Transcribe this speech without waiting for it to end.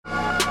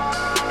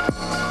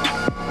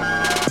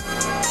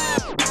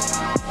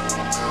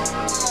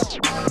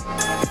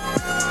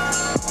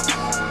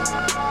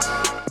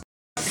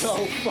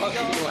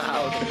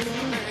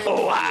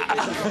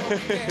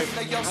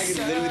I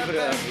can literally put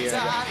it up here.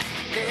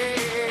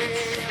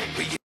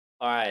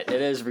 All right,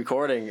 it is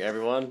recording,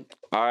 everyone.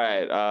 All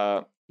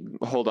right,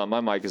 hold on,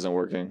 my mic isn't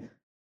working.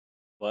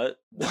 What?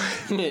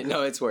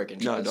 No, it's working.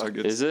 No, dog.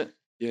 Is it?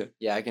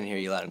 Yeah, I can hear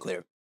you loud and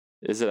clear.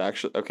 Is it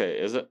actually? Okay,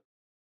 is it?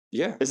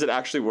 Yeah. Is it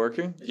actually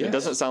working? Yeah. It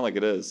doesn't sound like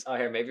it is. Oh,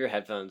 here, maybe your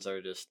headphones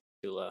are just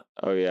too low.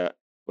 Oh, yeah.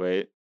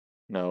 Wait.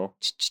 No.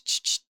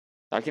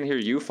 I can hear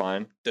you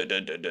fine. Maybe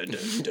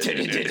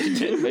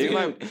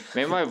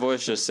my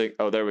voice just sing.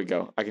 Oh, there we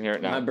go. I can hear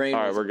it now. My brain All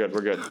right, was- we're good.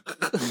 We're good.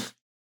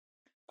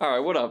 All right,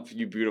 what up,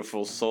 you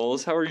beautiful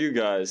souls? How are you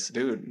guys?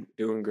 Dude,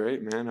 doing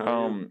great, man. How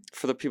are you?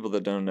 For the people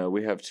that don't know,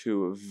 we have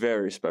two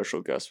very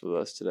special guests with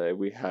us today.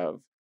 We have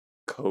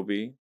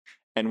Kobe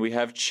and we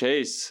have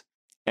Chase.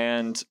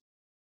 And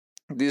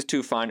these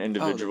two fine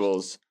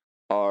individuals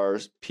are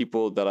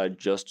people that I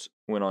just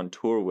went on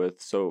tour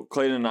with. So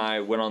Clayton and I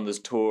went on this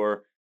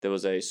tour. There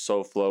was a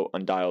SoFlo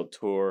Undialed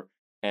tour.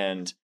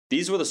 And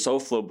these were the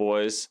SoFlo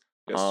boys.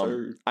 Yes,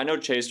 sir. I know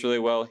Chase really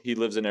well. He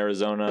lives in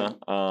Arizona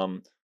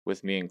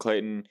with me and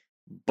Clayton.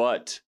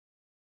 But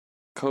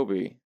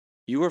Kobe,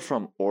 you were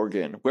from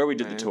Oregon, where we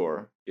did the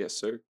tour. Yes,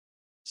 sir.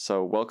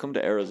 So welcome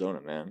to Arizona,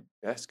 man.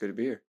 Yeah, it's good to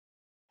be here.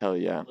 Hell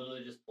yeah.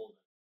 Literally just pulled it.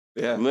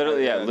 Yeah.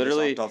 Literally, yeah, just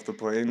literally- hopped off the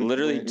plane.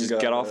 Literally went and just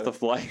got, get off the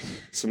flight.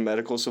 some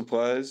medical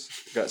supplies.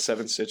 Got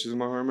 7 stitches in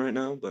my arm right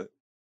now, but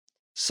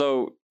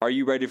So are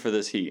you ready for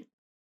this heat?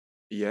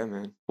 yeah,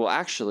 man. Well,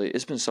 actually,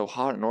 it's been so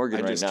hot in Oregon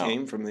I right just now.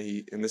 came from the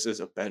heat, and this is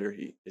a better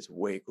heat. It's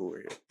way cooler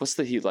here. What's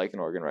the heat like in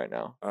Oregon right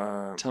now?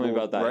 Tell me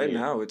well, about that Right heat.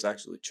 now, it's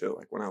actually chill.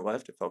 Like when I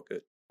left, it felt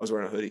good. I was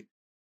wearing a hoodie.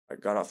 I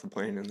got off the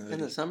plane in the hoodie. In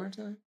the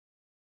summertime?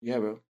 Yeah,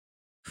 bro.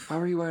 Why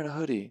were you wearing a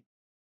hoodie?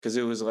 Because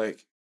it was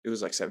like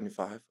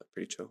 75, like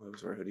pretty chill. I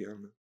was wearing a hoodie. I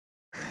don't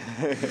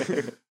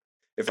know.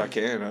 If I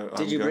can,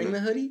 Did you bring the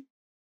hoodie?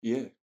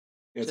 Yeah.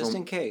 Yeah, it's Just on-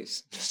 in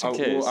case. Just in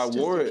case. Well, I Just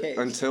wore in it case.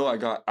 until I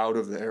got out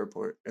of the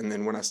airport, and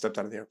then when I stepped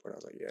out of the airport, I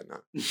was like, "Yeah,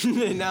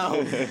 nah."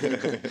 No.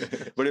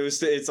 But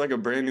it's like a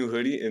brand new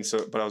hoodie, and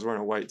so but I was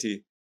wearing a white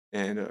tee,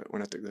 and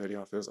when I took the hoodie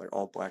off, it was like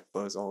all black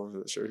fuzz all over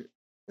the shirt,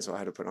 and so I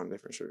had to put on a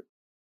different shirt,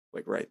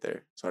 like right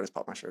there. So I just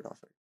popped my shirt off.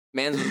 Like,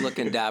 Mans was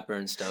looking dapper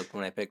and stoked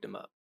when I picked him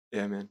up.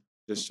 yeah, man,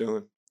 just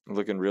chilling.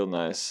 Looking real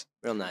nice.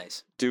 Real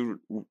nice. Dude,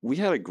 we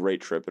had a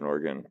great trip in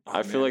Oregon. Oh,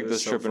 I feel man, like it was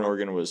this so trip in fun.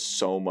 Oregon was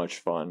so much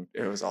fun.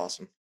 It was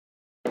awesome.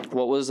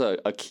 What was a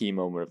key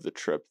moment of the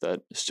trip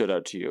that stood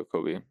out to you,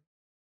 Kobe?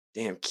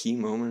 Damn, key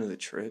moment of the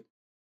trip.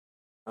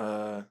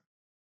 I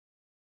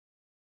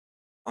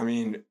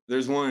mean,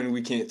 there's one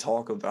we can't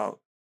talk about.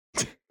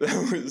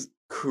 That was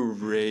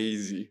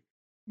crazy.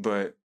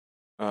 But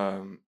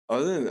other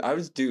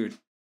than dude,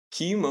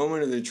 key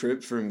moment of the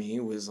trip for me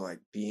was like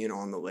being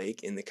on the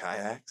lake in the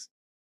kayaks.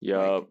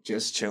 Yup. Like,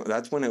 just chill.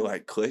 That's when it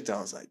like clicked. I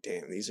was like,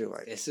 damn, these are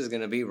like This is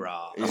gonna be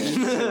raw. yeah, these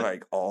are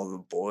like all the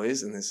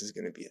boys, and this is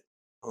gonna be a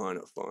ton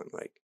of fun.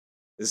 Like,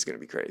 this is gonna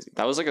be crazy.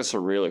 That was like a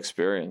surreal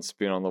experience,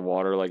 being on the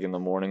water like in the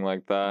morning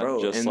like that.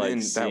 Bro, just and like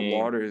then seeing, that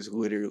water is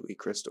literally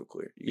crystal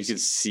clear. You could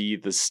see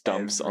the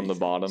stumps on the everything.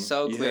 bottom.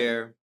 So Yeah.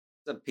 clear.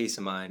 It's a peace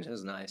of mind. It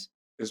was nice.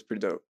 It was pretty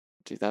dope.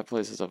 Dude, that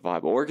place is a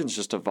vibe. Oregon's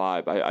just a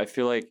vibe. I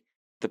feel like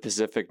the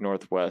Pacific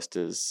Northwest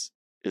is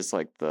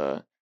like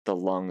the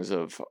lungs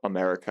of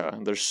America.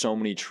 There's so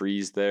many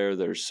trees there.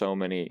 There's so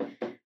many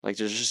like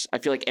there's just I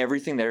feel like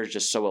everything there is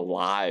just so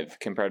alive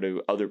compared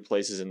to other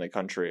places in the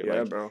country.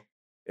 Yeah, like, bro.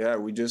 Yeah,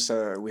 we just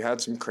we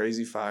had some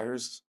crazy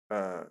fires.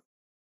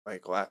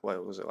 Like what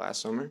was it,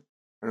 last summer?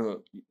 I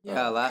know.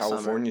 Yeah, last summer.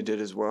 California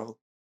did as well.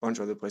 A bunch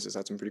of other places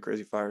had some pretty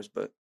crazy fires,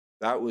 but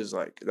that was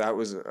like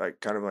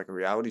kind of like a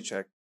reality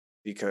check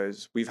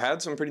because we've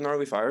had some pretty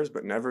gnarly fires,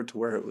 but never to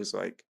where it was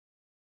like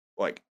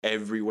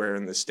everywhere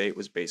in the state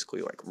was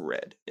basically like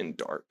red and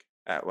dark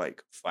at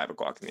like 5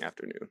 o'clock in the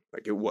afternoon.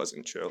 Like it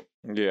wasn't chill.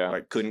 Yeah.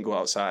 Like couldn't go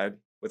outside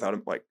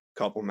without like a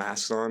couple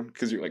masks on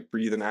because you're like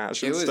breathing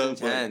ash It and was stuff.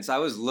 like- intense. I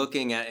was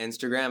looking at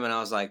Instagram and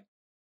I was like,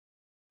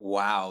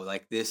 wow,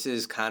 like this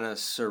is kind of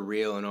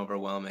surreal and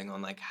overwhelming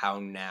on like how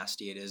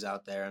nasty it is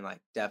out there, and like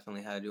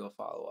definitely had to do a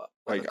follow up.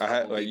 Like I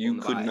had like you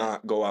could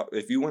not go out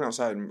if you went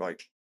outside and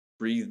like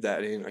breathe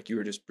that in, like you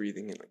were just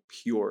breathing in like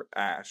pure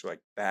ash, like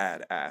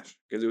bad ash,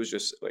 because it was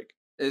just like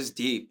It's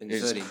deep and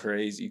it's sooty.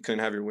 crazy. You couldn't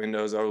have your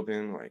windows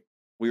open. Like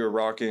we were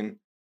rocking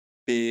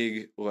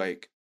big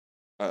like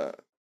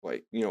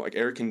like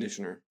air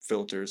conditioner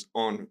filters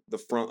on the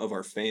front of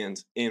our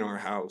fans in our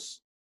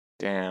house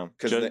Damn.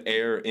 because Ju- the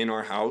air in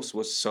our house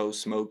was so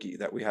smoky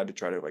that we had to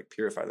try to like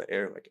purify the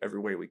air like every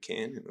way we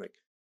can, and like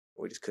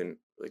we just couldn't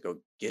like go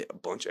get a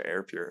bunch of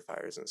air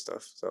purifiers and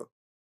stuff. So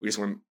we just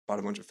went and bought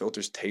a bunch of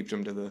filters, taped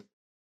them to the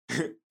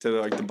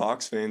like the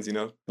box fans, you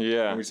know.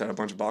 yeah. And we just had a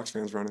bunch of box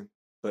fans running.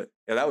 But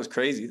yeah, that was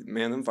crazy,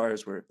 man. Them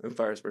fires were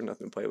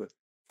nothing to play with.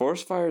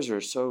 Forest fires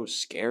are so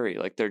scary.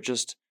 Like they're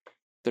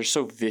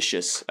so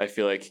vicious. I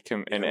feel like Yeah,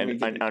 we and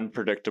get-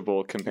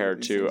 unpredictable compared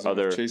These to things are-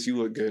 other Chase, you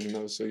look good in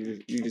those, so you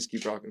just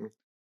keep rocking them.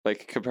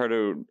 like compared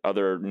to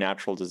other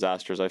natural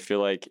disasters. I feel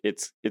like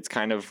it's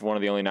kind of one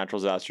of the only natural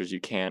disasters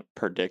you can't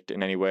predict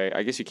in any way.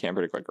 I guess you can't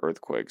predict like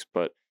earthquakes,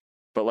 but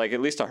But like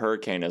at least a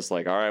hurricane is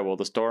like, all right, well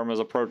the storm is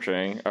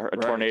approaching. A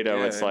Right, tornado,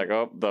 yeah, it's like,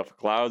 oh, the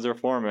clouds are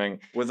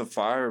forming. with a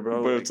fire,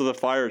 bro. But like, to the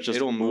fire, it's just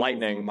it'll move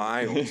lightning.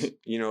 miles.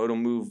 It'll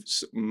move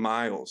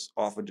miles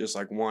off of just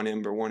like one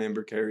ember. One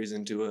ember carries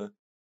into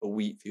a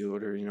wheat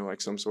field or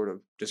like some sort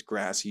of just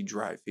grassy,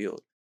 dry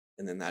field,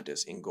 and then that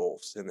just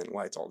engulfs and then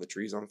lights all the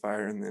trees on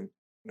fire, and then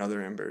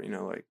another ember.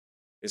 Like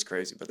it's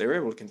crazy. But they were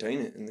able to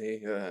contain it, and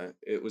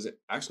it was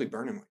actually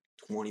burning like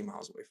 20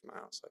 miles away from my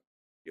house, like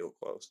real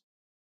close.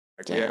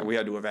 Like we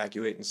had to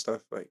evacuate and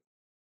stuff. Like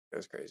it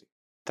was crazy.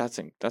 That's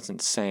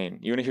insane.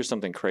 You want to hear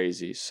something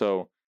crazy?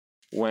 So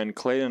when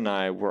Clayton and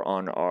I were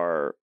on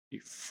our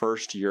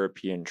first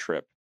European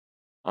trip,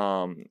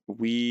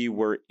 we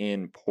were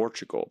in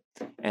Portugal,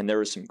 and there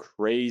were some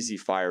crazy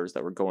fires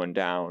that were going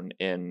down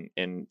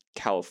in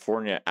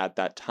California at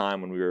that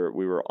time when we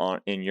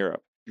were in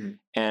Europe. Mhm.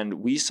 And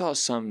we saw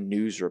some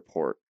news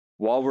report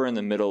while we're in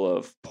the middle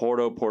of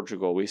Porto,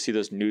 Portugal. We see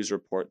this news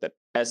report that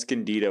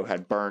Escondido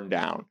had burned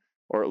down,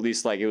 or at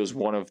least like it was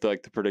one of the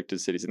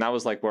predicted cities, and that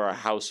was like where our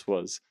house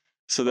was.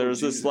 So there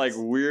was this like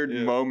weird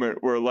moment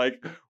where we're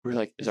like,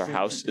 is our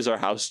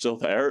house still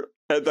there?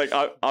 And like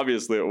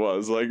obviously it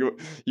was. Like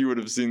you would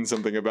have seen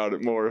something about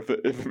it more if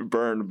it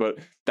burned, but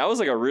that was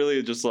like a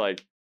really just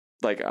like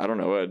I don't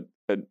know.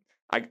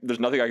 There's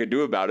nothing I could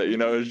do about it.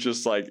 It's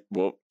just like,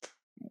 well,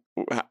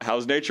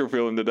 how's nature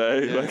feeling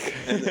today? Yeah. Like,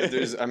 and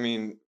there's,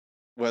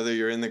 whether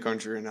you're in the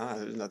country or not,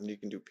 there's nothing you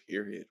can do.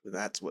 Period. But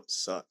that's what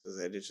sucks, is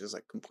that it's just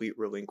like complete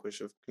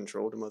relinquish of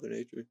control to Mother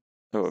Nature.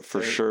 oh,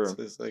 for sure.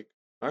 It's like,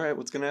 all right,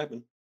 what's gonna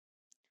happen?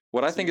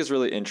 What I think is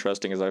really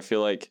interesting is I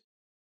feel like,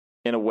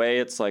 in a way,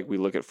 it's like we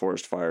look at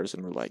forest fires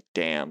and we're like,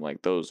 damn,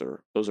 like those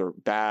are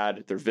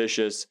bad. They're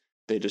vicious.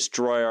 They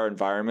destroy our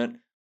environment.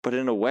 But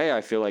in a way,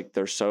 I feel like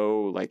they're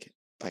so like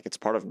it's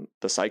part of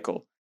the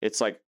cycle.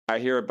 It's like I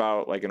hear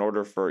about like in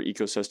order for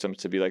ecosystems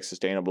to be like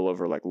sustainable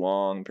over like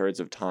long periods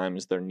of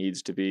times, there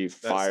needs to be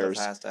fires.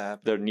 That stuff has to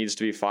happen. There needs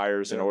to be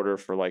fires in order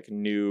for like a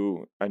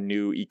new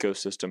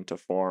ecosystem to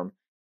form.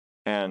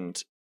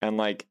 And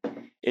like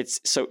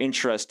it's so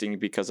interesting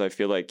because I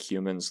feel like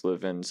humans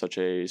live in such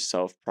a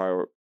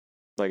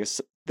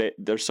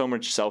there's so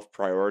much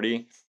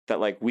self-priority that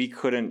like we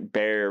couldn't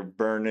bear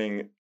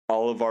burning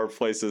all of our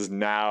places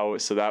now,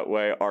 so that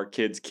way our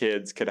kids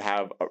could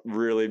have a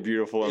really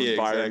beautiful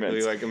environment.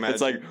 Exactly. Like imagine,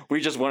 it's like we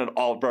just want it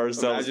all for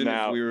ourselves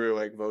now. If we were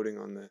like voting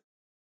on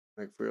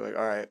if we were like,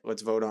 all right,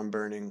 let's vote on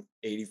burning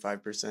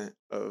 85%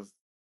 of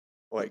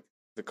like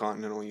the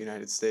continental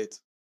United States.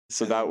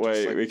 So that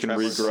way we can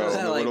regrow.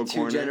 So like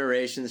 2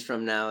 generations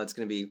from now, it's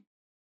gonna be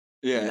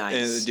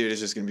nice. And dude, it's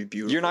just gonna be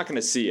beautiful. You're not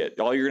gonna see it.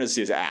 All you're gonna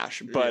see is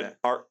ash. But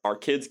our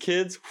kids,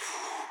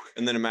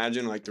 and then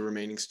imagine like the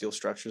remaining steel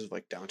structures of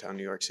like downtown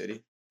New York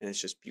City, and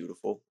it's just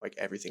beautiful. Like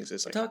everything's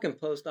just like. We're talking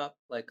post-op,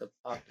 like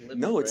apocalypse.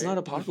 No, it's not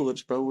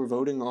apocalypse, bro. We're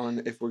voting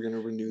on if we're gonna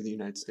renew the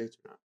United States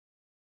or not.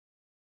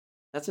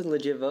 That's a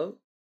legit vote.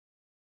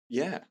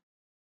 Yeah,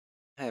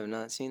 I have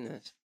not seen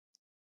this.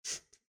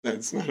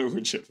 that's not a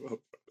legit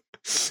vote.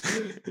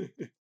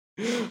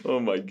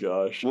 Oh my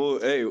gosh. Well,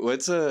 hey,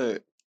 let's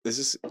talk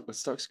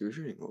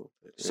scootering a little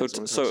bit.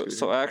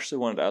 So I actually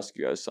wanted to ask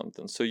you guys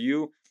something. So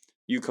you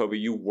Kobe,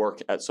 you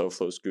work at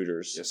SoFlo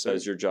Scooters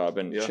as your job,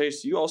 and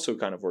Chase, you also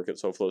kind of work at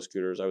SoFlo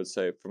Scooters. I would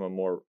say from a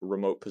more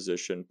remote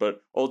position,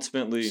 but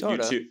ultimately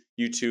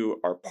you two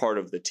are part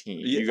of the team.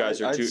 Yeah, you guys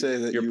are. I'd say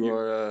that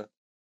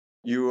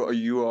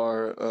you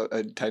are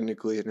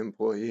technically an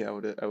employee. I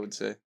would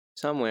say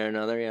Some way or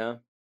another, yeah.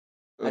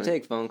 I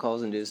take phone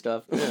calls and do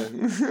stuff.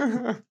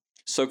 Yeah.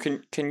 So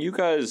can you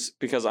guys,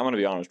 because I'm gonna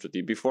be honest with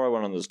you, before I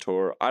went on this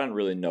tour, I didn't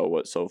really know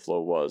what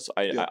SoFlo was.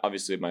 I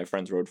obviously my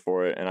friends rode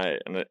for it,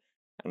 and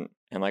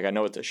like I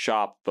know it's a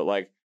shop, but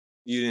like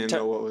you didn't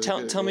know what was.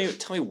 Tell me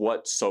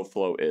what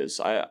SoFlo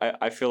is.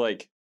 I feel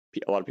like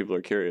a lot of people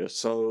are curious.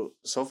 So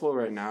SoFlo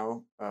right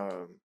now,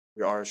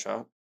 we are a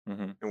shop,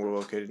 and we're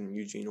located in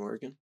Eugene,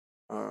 Oregon.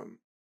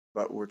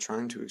 But we're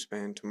trying to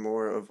expand to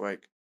more of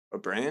like a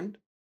brand,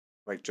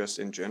 like just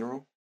in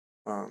general.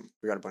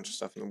 We got a bunch of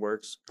stuff in the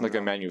works. Like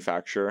a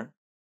manufacturer?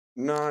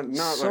 Not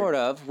sort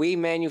of. We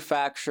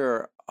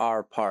manufacture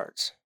our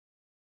parts.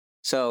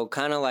 So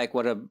kind of like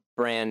what a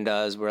brand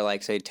does, where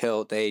like say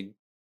Tilt, they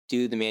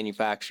do the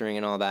manufacturing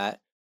and all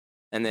that,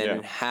 and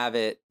then have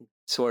it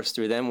sourced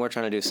through them. We're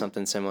trying to do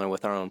something similar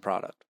with our own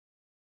product.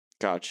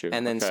 Got you.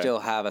 And then still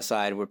have a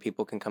side where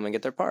people can come and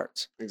get their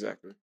parts.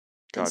 Exactly.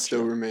 And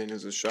still remain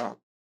as a shop,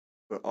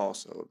 but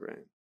also a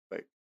brand,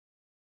 like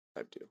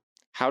type deal.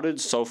 How did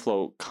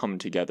SoFlo come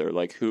together?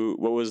 Like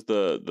what was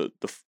the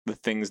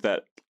things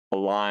that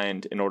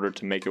aligned in order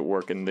to make it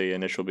work in the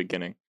initial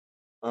beginning?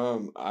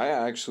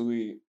 I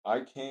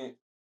can't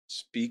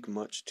speak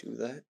much to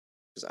that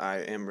because I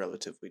am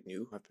relatively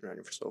new. I've been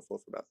riding for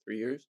SoFlo for about 3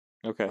 years.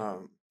 Okay.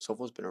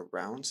 SoFlo's been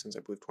around since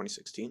I believe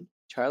 2016.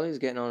 Charlie's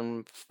getting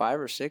on 5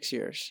 or 6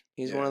 years.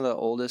 He's one of the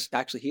oldest.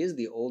 Actually, he is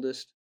the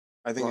oldest.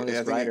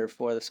 Longest rider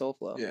for the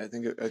SoFlo. Yeah, I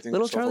think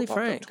little SoFlo Charlie popped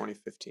up Frank.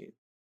 2015.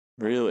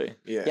 Really?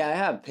 Yeah. Yeah, I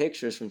have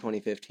pictures from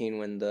 2015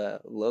 when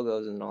the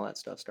logos and all that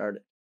stuff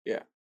started.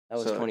 Yeah. That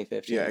was So,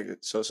 2015. Yeah,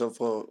 so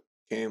SoFlo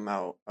came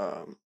out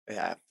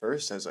at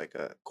first as like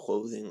a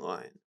clothing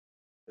line,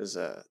 because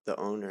the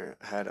owner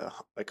had a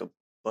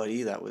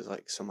buddy that was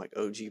like some like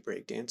OG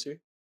breakdancer,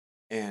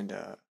 and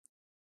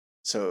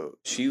so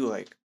she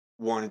like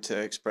wanted to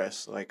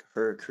express like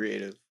her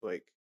creative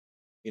like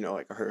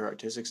like her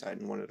artistic side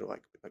and wanted to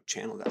like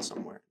channel that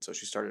somewhere. So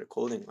she started a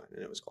clothing line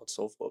and it was called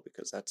Soulflow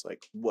because that's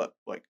like what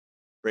like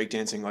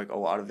breakdancing like a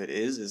lot of it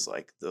is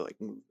like the like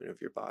movement of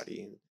your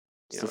body and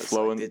It's the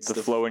flow like, in it's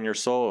the flow in your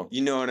soul.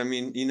 you know what I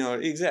mean? You know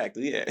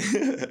exactly,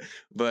 yeah.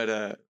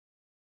 But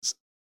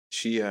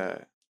she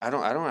I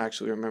don't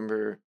actually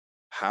remember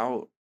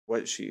how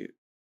what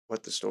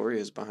the story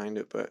is behind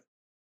it, but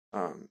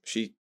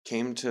she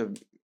came to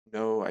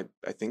know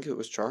I think it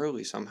was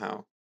Charlie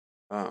somehow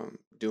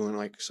doing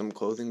like some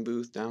clothing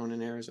booth down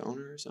in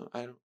Arizona or something.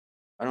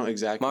 I don't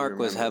exactly Mark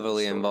was remember the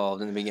heavily story.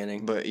 involved in the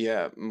beginning. But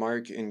yeah,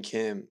 Mark and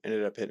Kim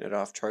ended up hitting it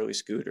off. Charlie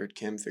scootered.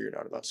 Kim figured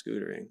out about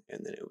scootering,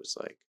 and then it was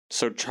like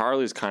So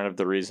Charlie's kind of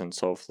the reason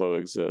SoulFlow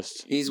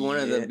exists. He's one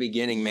of the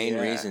beginning main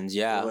reasons.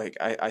 Yeah. Like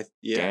I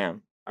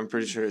Damn. I'm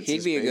pretty sure it's He'd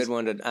his be a base- good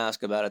one to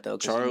ask about it though.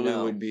 'Cause Charlie you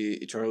know. would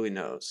be. Charlie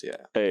knows. Yeah.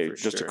 Hey, for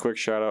just sure. a quick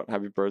shout out.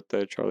 Happy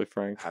birthday, Charlie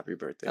Frank. Happy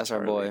birthday. That's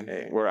our Charlie. boy.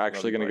 Hey, We're love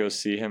actually you, going to go buddy.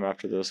 see him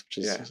after this, which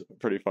is Yeah.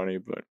 pretty funny,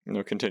 but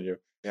continue.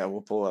 Yeah,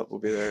 we'll pull up. We'll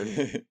be there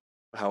in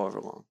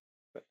however long.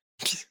 But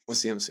we'll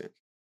see him soon.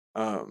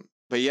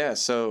 But yeah,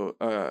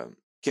 so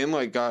Kim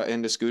like got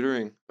into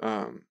scootering,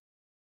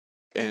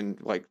 and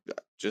like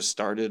just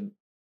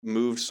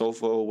moved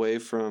Soulflow away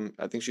from.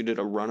 I think she did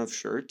a run of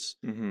shirts,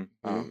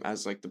 Mm-hmm.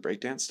 as like the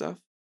breakdance stuff,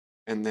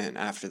 and then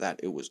after that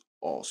it was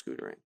all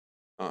scootering.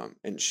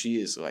 And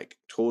she is like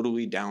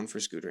totally down for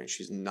scootering.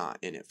 She's not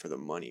in it for the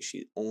money.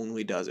 She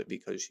only does it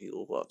because she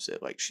loves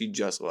it. Like she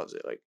just loves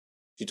it. Like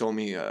she told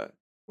me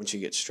when she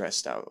gets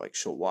stressed out, like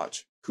she'll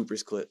watch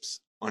Cooper's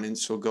clips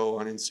she'll go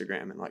on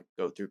Instagram and like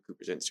go through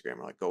Cooper's Instagram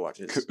or like go watch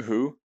his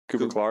Who?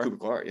 Cooper Clark? Cooper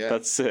Clark, yeah.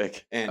 That's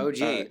sick. And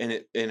OG. And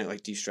it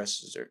like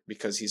de-stresses her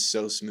because he's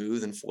so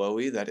smooth and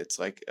flowy that it's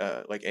like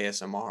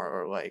ASMR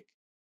or like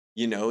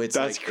it's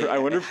That's like I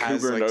wonder it if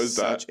has, Cooper like, knows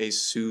such that. a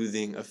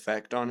soothing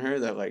effect on her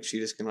that like she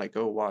just can like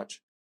go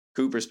watch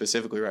Cooper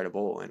specifically ride a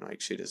bull and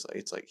like she just like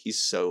it's like he's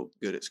so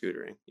good at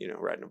scootering,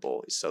 riding a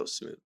bull. He's so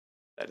smooth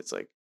that it's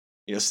like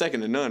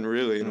second to none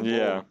really in a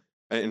Yeah. bull.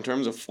 In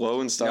terms of flow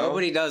and style.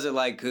 Nobody does it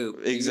like Coop.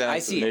 Exactly. I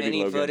see Maybe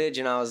any Logan. footage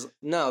and I was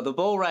the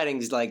bull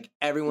riding's like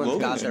everyone's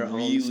got Logan's their own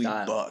really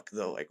style. buck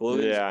though. Like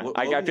Yeah.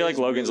 I feel like is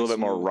Logan's a really little bit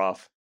more smooth.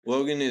 rough.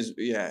 Logan is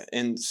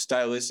and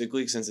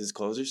stylistically since his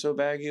clothes are so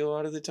baggy a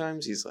lot of the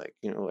times he's like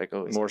like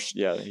always More,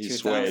 yeah, he 2000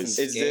 sways.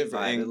 It's skate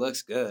different, vibe. and It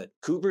looks good.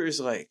 Cooper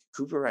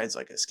rides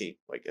like a skate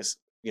like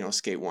a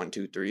skate 1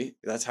 2 3.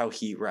 That's how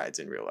he rides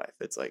in real life.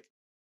 It's like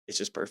it's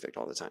just perfect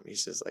all the time.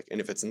 He's just like, and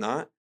if it's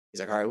not, he's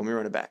like, all right, let me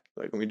run it back.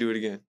 Like let me do it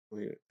again.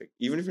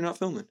 Even if you're not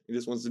filming, he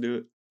just wants to do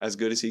it as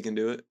good as he can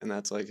do it, and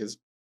that's like his.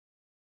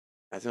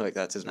 I feel like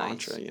that's his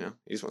mantra. He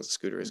just wants to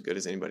scooter as good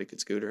as anybody could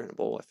scooter in a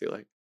bowl. I feel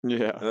like.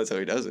 Yeah. And that's how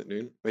he does it,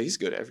 dude. But he's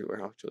good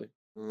everywhere, actually.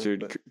 Dude.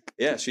 But,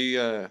 yeah, she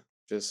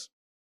just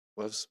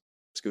loves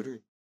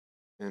scootering,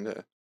 and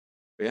but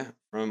yeah,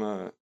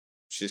 from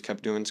she just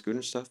kept doing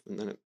scooter stuff, and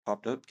then it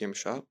popped up, became a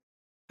shop.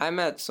 I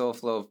met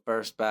Soulflow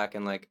first back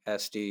in like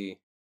SD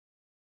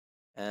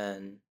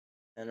and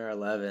 10 or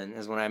 11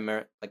 is when I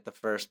met like the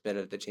first bit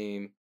of the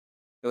team.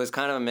 It was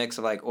kind of a mix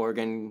of like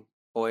Oregon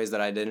boys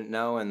that I didn't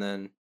know and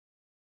then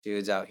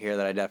dudes out here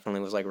that I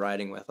definitely was like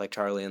riding with, like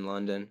Charlie in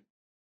London,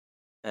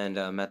 and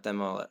met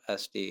them all at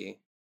SD.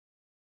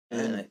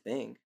 And I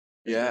think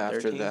Yeah,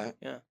 after 13? that,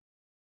 Yeah.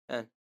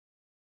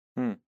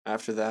 10.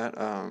 after that,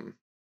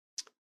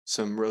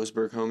 some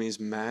Roseburg homies,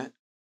 Matt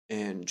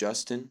and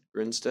Justin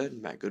Grinstead,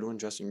 Matt Goodwin,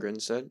 Justin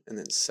Grinstead, and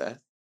then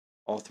Seth.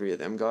 All three of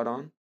them got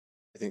on.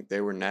 I think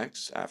they were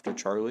next after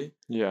Charlie,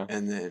 Yeah.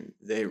 and then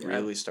they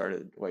really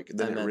started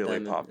then it really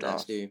popped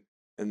off. SD.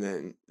 And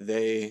then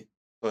they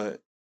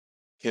put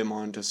him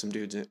onto some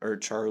dudes, or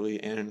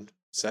Charlie and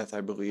Seth,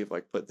 I believe,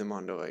 like put them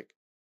onto like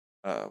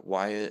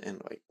Wyatt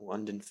and like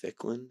London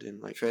Fickland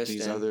and like these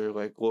Tristan. other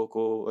like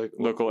local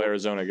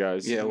Arizona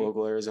guys. yeah,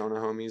 local Arizona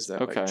homies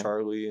that Okay. like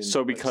Charlie and So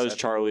like, because Seth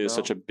Charlie knew is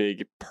such about.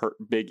 a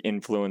big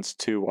influence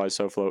to why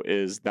SoFlo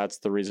is, that's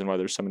the reason why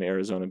there's so many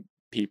Arizona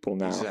people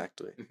now.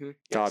 Exactly. Mhm.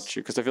 Got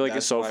you. Because I feel like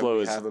That's why SoFlo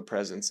we is. have a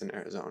presence in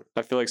Arizona.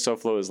 I feel like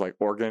SoFlo is like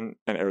Oregon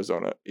and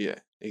Arizona. Yeah,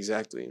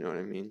 exactly. You know what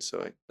I mean? So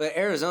like, But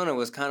Arizona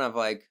was kind of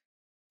like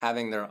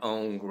having their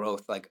own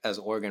growth, like as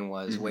Oregon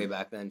was way Mhm.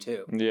 back then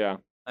too. Yeah.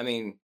 I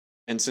mean,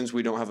 and since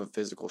we don't have a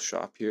physical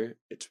shop here,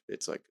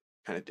 it's like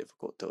kind of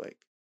difficult to like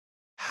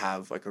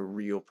have like a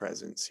real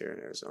presence here in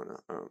Arizona.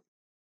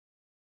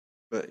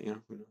 But who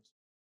knows?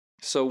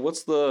 So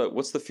what's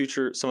the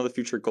future? Some of the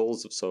future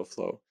goals of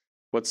SoFlo.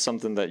 What's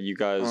something that you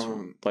guys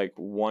like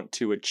want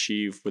to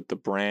achieve with the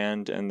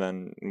brand, and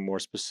then more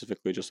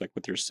specifically, just like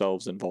with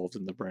yourselves involved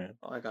in the brand?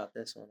 I got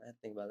this one. I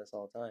think about this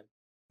all the time.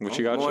 What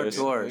you got, More Chase?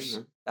 tours.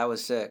 man. That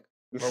was sick.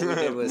 What we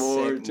did was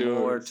More sick.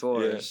 More tours, yeah.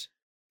 tours.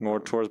 More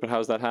tours, but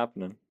how's that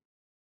happening?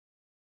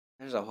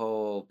 There's a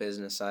whole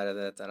business side of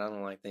it that I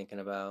don't like thinking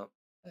about.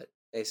 But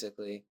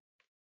basically.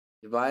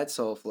 You buy at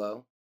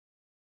SoulFlow,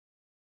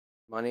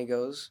 money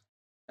goes,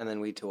 and then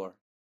we tour.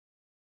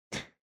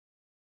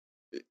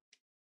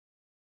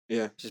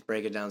 Yeah. Just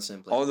break it down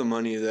simply. All the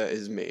money that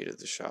is made at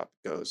the shop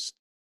goes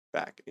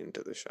back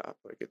into the shop.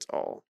 Like it's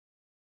all.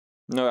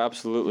 No,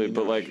 absolutely. You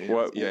but know like, I mean?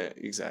 what? Yeah,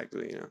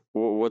 exactly. You know.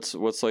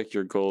 What's like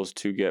your goals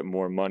to get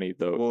more money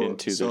though Well,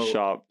 into the so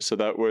shop so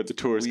that where the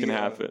tours can we,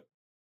 happen?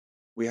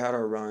 We had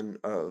our run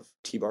of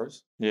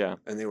T-bars, Yeah.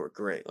 and they were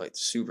great, like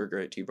super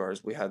great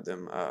T-bars. We had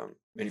them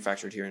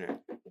manufactured here in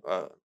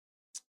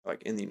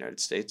like in the United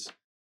States.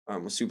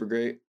 Was super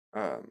great.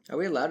 Are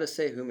we allowed to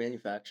say who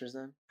manufactures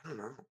them? I don't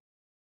know.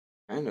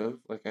 Kind of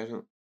like I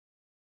don't.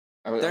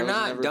 They're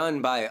not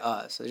done by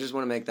us. I just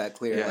want to make that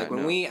clear. Yeah, like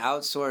when no. we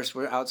outsource,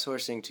 we're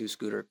outsourcing to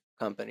scooter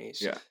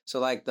companies. Yeah. So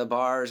like the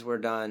bars were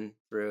done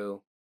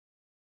through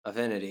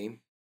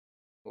Affinity.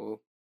 Ooh.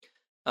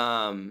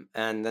 And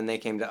then they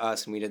came to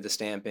us and we did the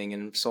stamping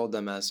and sold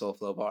them as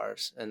SoulFlow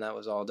bars, and that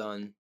was all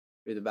done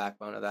through the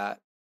backbone of that.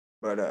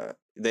 But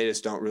they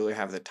just don't really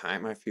have the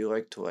time. I feel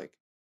like to like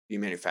be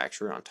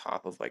manufacturer on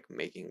top of like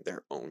making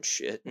their own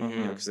shit. You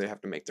know, because they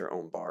have to make their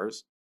own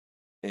bars,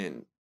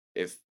 and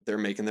if they're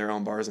making their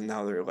own bars and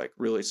now they're like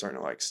really starting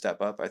to like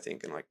step up, I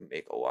think, and like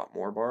make a lot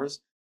more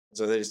bars.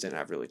 So they just didn't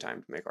have really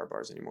time to make our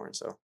bars anymore, and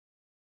so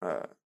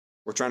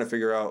we're trying to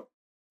figure out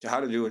how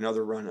to do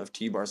another run of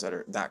T-bars that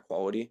are that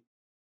quality.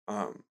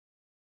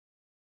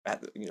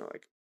 At the,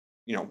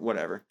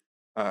 whatever.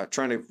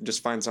 Trying to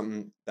just find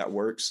something that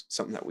works,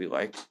 something that we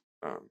like,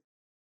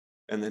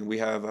 and then we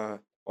have a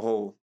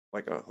whole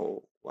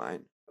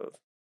line of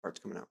parts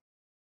coming out.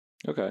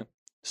 Okay.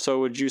 So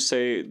would you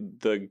say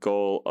the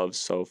goal of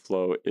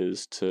SoFlo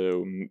is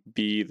to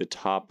be the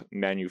top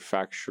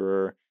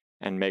manufacturer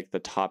and make the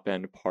top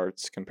end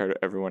parts compared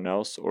to everyone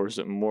else, or is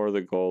it more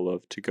the goal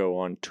of to go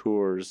on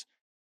tours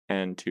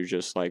and to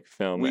just like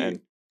film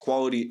and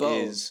quality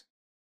both. is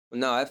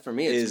no, for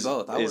me it's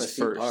both. I want to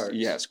see parts.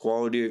 Yes,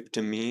 quality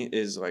to me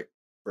is like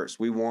first.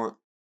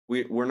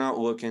 We're not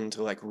looking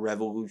to like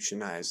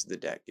revolutionize the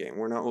deck game.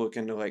 We're not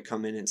looking to like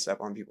come in and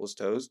step on people's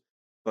toes,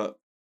 but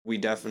we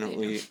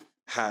definitely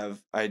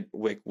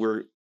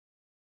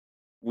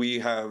we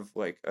have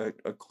like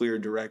a clear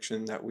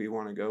direction that we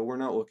want to go. We're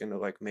not looking to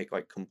like make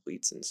like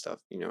completes and stuff.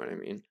 You know what I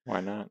mean? Why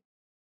not?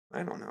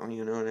 I don't know.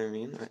 You know what I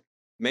mean?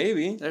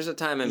 Maybe there's a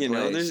time and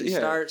place. You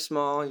start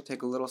small, you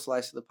take a little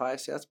slice of the pie,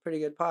 see that's pretty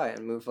good pie,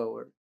 and move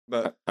forward.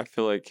 But I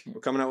feel like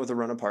we're coming out with a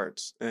run of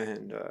parts,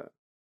 and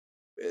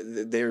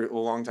they're a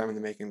long time in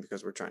the making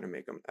because we're trying to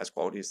make them as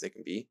quality as they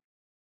can be.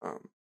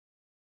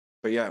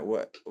 But yeah,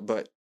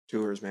 but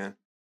tours, man,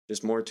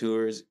 just more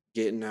tours,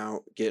 getting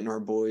out, getting our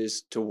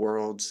boys to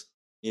worlds,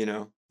 you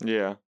know.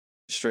 Yeah.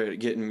 Straight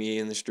getting me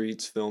in the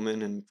streets,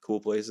 filming in cool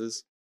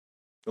places,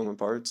 filming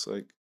parts.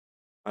 Like,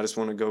 I just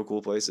want to go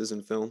cool places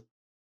and film,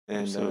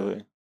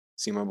 and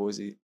see my boys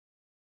eat.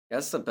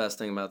 That's the best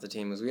thing about the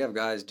team is we have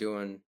guys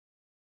doing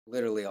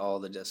literally all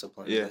the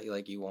disciplines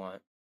that you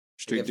want.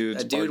 Street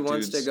dudes, a dude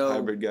wants to go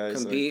hybrid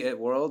guys, compete at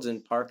Worlds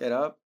and park it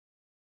up,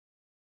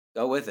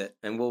 go with it,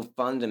 and we'll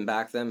fund and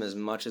back them as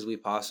much as we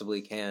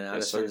possibly can.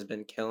 Addison has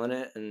been killing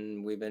it,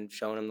 and we've been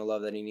showing him the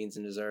love that he needs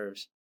and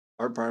deserves.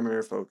 Our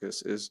primary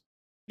focus is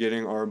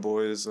getting our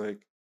boys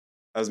like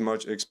as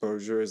much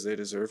exposure as they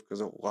deserve,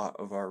 because a lot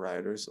of our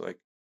riders, like,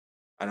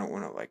 I don't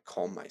want to like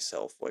call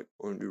myself like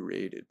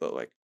underrated, but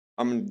like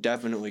I'm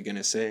definitely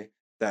gonna say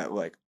that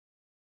like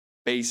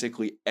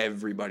basically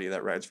everybody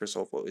that rides for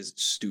SoulFlo is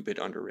stupid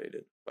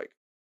underrated. Like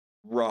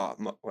raw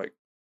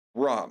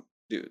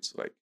dudes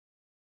like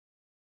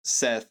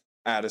Seth,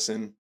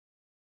 Addison,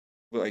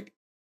 like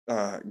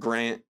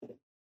Grant,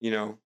 you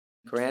know,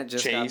 Grant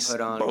just Chase, got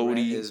put on.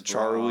 Bodie,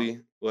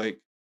 Charlie, like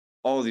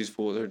all these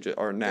fools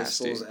are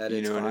nasty.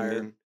 You know what I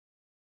mean?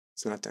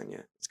 It's not done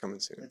yet. It's coming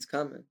soon. It's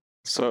coming.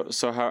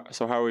 So how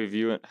are we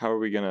viewing? How are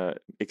we gonna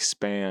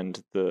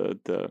expand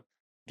the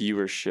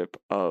viewership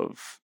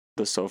of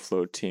the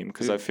SoFlo team?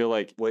 Because I feel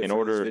like in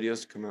order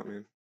videos to come out,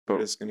 man, we're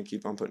just gonna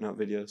keep on putting out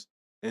videos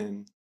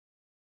and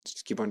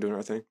just keep on doing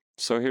our thing.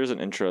 So here's an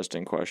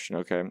interesting question.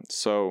 Okay,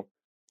 so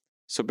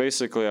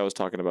basically, I was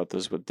talking about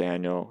this with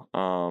Daniel,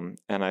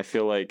 and I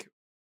feel like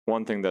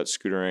one thing that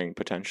scootering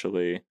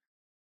potentially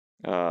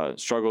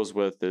struggles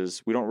with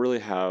is we don't really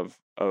have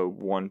a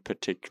one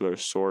particular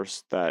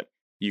source that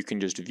you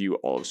can just view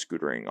all of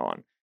scootering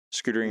on.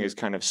 Scootering is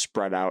kind of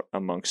spread out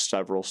amongst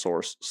several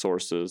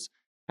sources,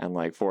 and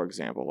like for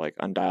example, like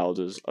Undialed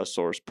is a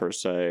source per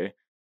se,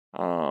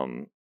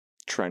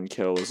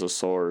 Trendkill is a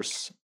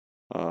source,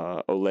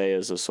 Olay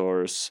is a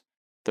source.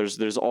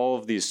 There's all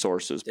of these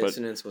sources.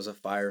 Dissonance was a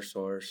fire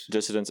source.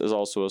 Dissonance is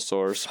also a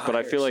source, but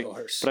I feel like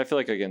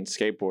again,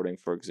 skateboarding,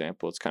 for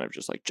example, it's kind of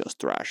just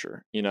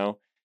Thrasher, you know,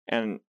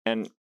 and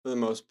for the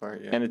most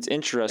part, yeah. And it's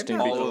interesting.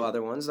 They've got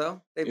other ones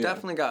though. They've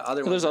definitely got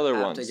other ones. There's other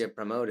have ones to get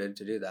promoted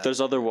to do that. There's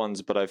other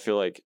ones, but I feel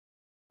like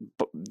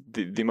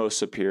the most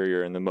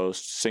superior and the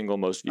most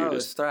viewed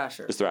is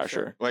Thrasher. Is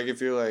Thrasher. Like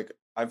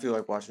I feel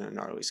like watching a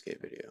gnarly skate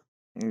video.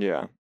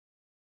 Yeah,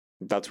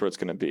 that's where it's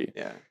gonna be.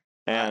 Yeah.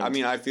 And I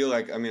mean, I feel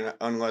like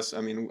unless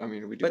we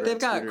do. But they've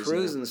rent got scooters,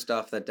 crews and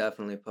stuff that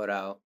definitely put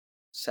out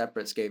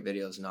separate skate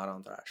videos not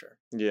on Thrasher.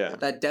 yeah.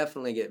 That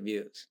definitely get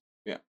views.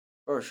 Yeah.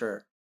 For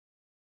sure.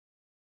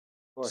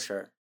 For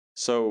sure.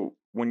 So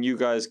when you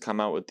guys come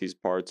out with these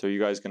parts, are you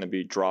guys going to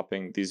be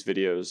dropping these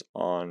videos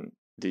on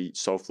the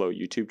SoFlo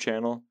YouTube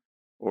channel,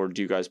 or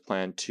do you guys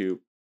plan to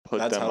put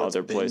That's them how it's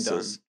other been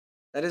places? done.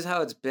 That is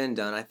how it's been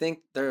done. I think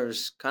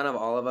there's kind of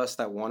all of us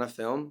that want to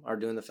film are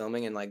doing the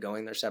filming and like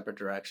going their separate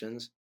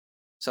directions.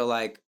 So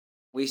like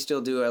we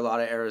still do a lot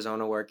of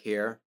Arizona work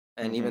here,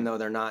 and even Mhm. though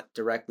they're not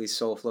directly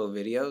SoFlo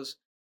videos,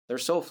 they're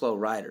SoFlo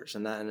riders,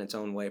 and that in its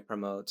own way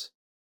promotes.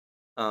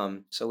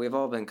 So we've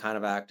all been kind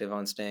of active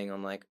on staying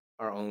on like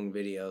our own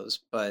videos,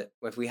 but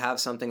if we have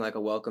something like a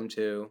welcome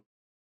to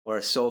or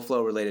a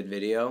SoFlo related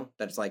video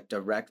that's like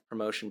direct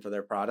promotion for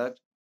their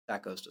product,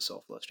 that goes to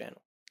SoFlo's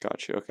channel.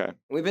 Gotcha. Okay. And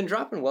we've been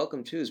dropping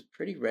welcome tos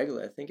pretty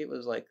regular. I think it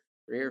was like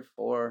 3 or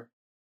 4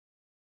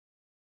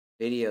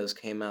 videos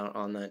came out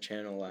on that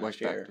channel last Like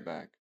year. back to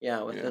back.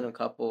 Yeah, within a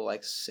couple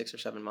like 6 or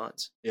 7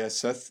 months. Yeah,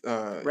 Seth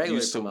Regularly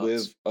used to promotes.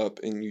 live up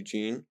in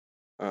Eugene,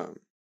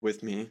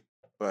 with me,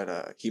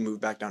 but he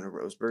moved back down to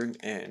Roseburg,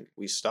 and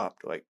we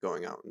stopped like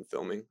going out and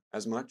filming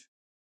as much,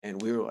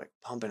 and we were like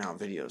pumping out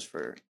videos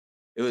for.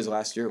 It was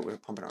last year. We were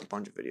pumping out a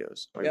bunch of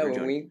videos. Like, Yeah, we were when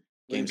doing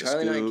games of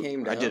Charlie and I Scoot.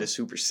 came I did down- a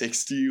Super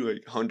 60.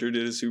 Like Hunter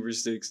did a Super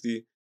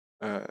 60.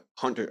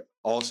 Hunter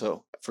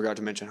also forgot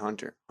to mention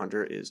Hunter.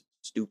 Hunter is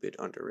stupid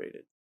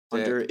underrated.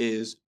 Hunter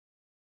is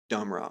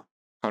dumb raw.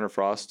 Hunter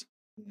Frost.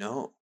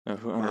 No, My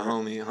my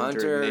homie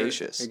Hunter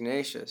Ignatius.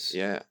 Ignatius.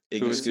 Yeah,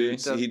 Who is he? He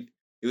was the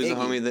Iggy.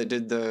 homie that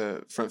did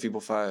the Front People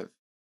 5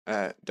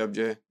 at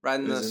WJ.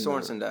 Riding the was in the-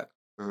 Sorensen deck.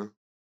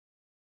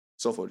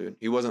 Soulful dude.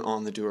 He wasn't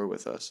on the tour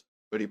with us,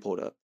 but he pulled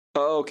up.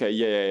 Oh, okay.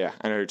 Yeah.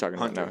 I know who you're talking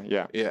about Hunter. now.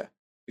 Yeah. Yeah,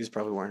 he was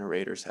probably wearing a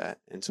Raiders hat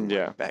and some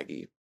Yeah. like,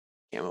 baggy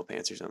camo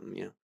pants or something.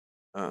 You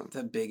know,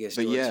 The biggest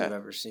but shorts yeah, you've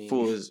ever seen.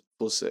 full is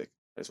sick.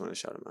 I just want to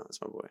shout him out.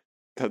 That's my boy.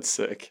 That's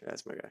sick. Yeah,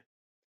 that's my guy.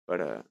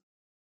 But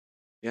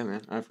yeah,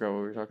 man, I forgot what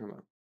we were talking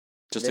about.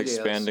 Just Videos.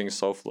 expanding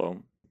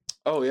SoFlo.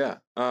 Oh yeah,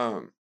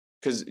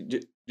 because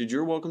did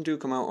your Welcome to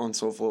come out on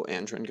Soulful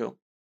and Trendkill?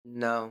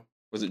 No.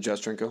 Was it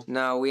just Trendkill?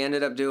 No, we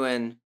ended up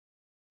doing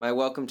my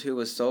welcome to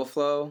was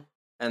SoFlo,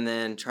 and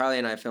then Charlie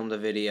and I filmed a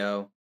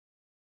video,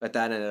 but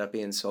that ended up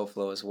being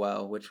SoFlo as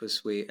well, which was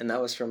sweet. And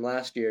that was from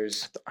last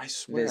year's. I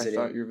swear I Visiting.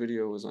 thought your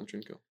video was on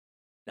Trendkill.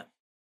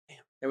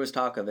 There was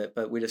talk of it,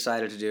 but we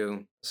decided to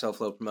do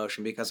SoFlo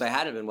promotion because I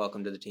hadn't been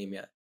welcomed to the team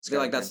yet. I feel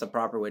like that's the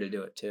proper way to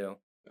do it too.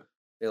 Yeah.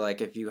 I feel like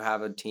if you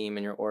have a team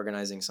and you're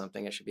organizing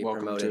something, it should be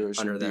Welcome promoted to it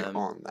should under be them,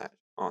 on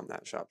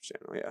that shop's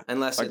channel. Yeah,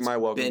 unless like it's my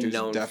Welcome been to is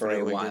known for a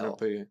definitely gonna while.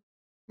 be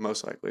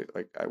most likely.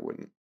 Like I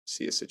wouldn't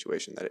see a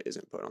situation that it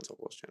isn't put on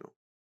Soulful's channel.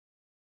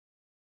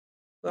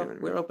 Well, know what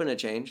I we're mean? open to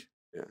change.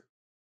 Yeah.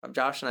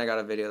 Josh and I got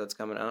a video that's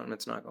coming out, and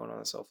it's not going on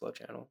the SoFlo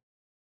channel.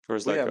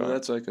 Where's Well, that yeah, but going?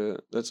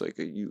 that's like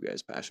a you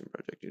guys passion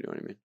project. You know what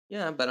I mean?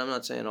 Yeah, but I'm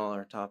not saying all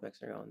our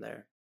topics are going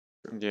there.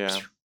 Yeah.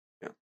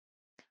 Yeah.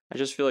 I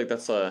just feel like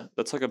that's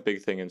like a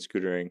big thing in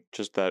scootering.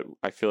 Just that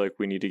I feel like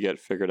we need to get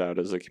figured out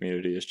as a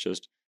community.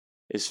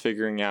 Is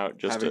figuring out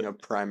just Having a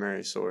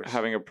primary source.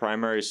 having a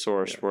primary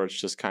source Yeah. where it's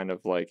just kind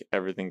of like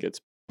everything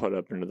gets put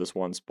up into this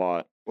one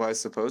spot. Well, I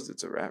suppose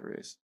it's a rat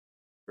race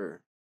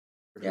for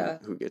Yeah.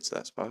 who gets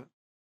that spot.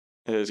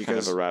 It is kind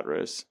of Because- a rat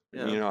race.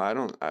 Yeah. You know, I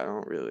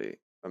don't really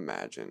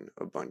imagine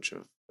a bunch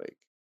of like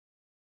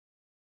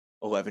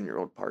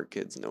 11-year-old park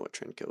kids know what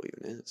Trendkill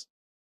even is.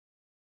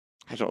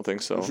 I don't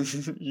think so.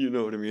 You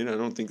know what I mean? I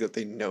don't think that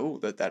they know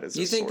that is.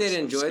 Do you a think source they'd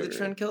of enjoy the scootering.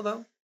 trend kill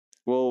though?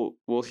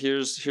 well,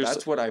 here's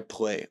That's what I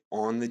play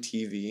on the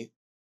TV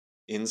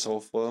in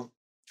Soulflo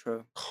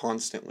True.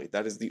 constantly.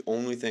 That is the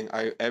only thing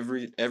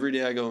every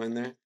day I go in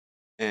there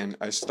and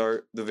I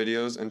start the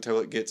videos until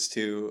it gets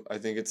to I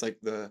think it's like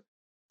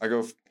I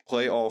go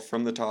play all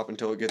from the top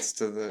until it gets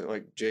to the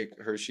like Jake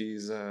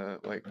Hershey's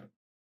like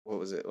what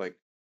was it like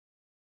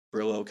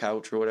Brillo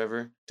couch or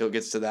whatever till it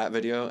gets to that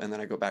video and then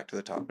I go back to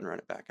the top and run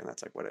it back and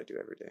that's like what I do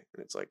every day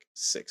and it's like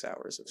 6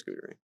 hours of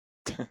scootering.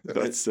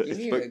 that's You it.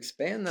 need But to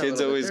expand that. kids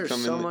a little always bit. There's come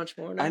in so the- much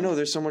more. I now. know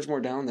there's so much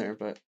more down there,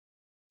 but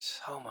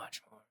so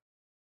much more.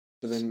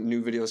 then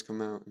new videos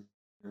come out. And,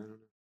 I don't know.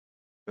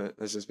 But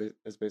that's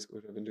basically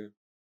what I've been doing.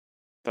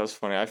 That was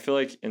funny. I feel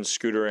like in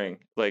scootering,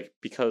 like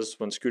because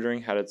when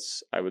scootering had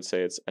I would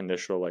say its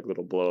initial like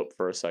little blow up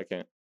for a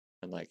second,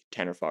 and like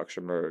Tanner Fox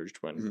emerged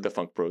when Mhm. the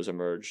Funk Bros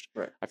emerged.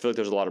 Right. I feel like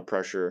there's a lot of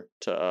pressure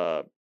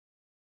to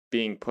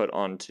being put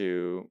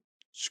onto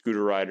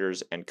scooter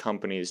riders and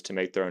companies to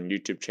make their own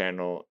YouTube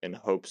channel in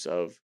hopes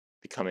of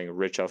becoming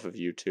rich off of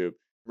YouTube,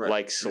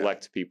 like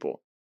select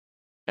people,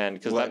 and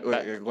because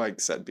like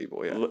said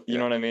people, yeah. you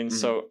know what I mean.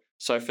 Mhm.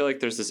 So I feel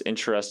like there's this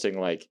interesting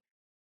like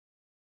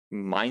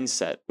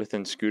mindset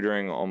within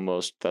scootering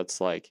almost that's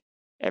like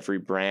every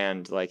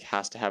brand like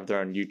has to have their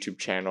own YouTube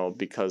channel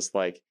because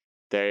like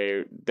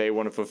they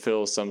want to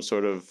fulfill some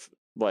sort of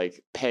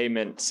like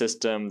payment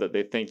system that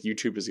they think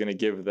YouTube is going to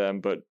give them,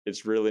 but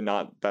it's really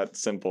not that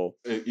simple.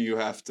 You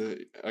have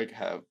to like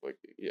have like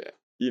yeah.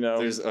 You know,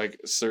 there's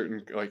like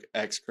certain like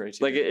X criteria.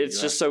 like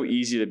it's just so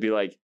easy to be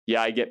like,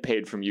 yeah, I get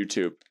paid from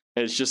YouTube.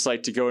 And it's just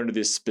like to go into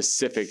the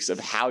specifics of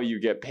how you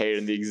get paid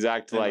and the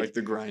exact and, like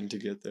the grind to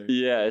get there.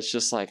 yeah, it's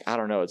just like I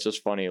don't know. It's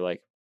just funny.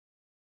 Like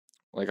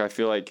I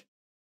feel like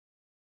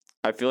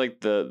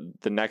the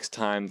next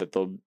time that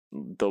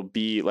they'll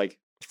be like,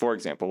 for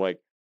example, like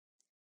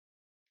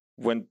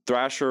when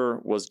Thrasher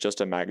was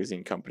just a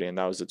magazine company and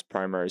that was its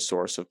primary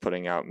source of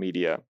putting out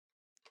media,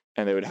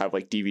 and they would have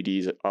like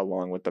DVDs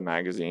along with the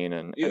magazine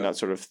and that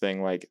sort of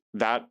thing, like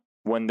that.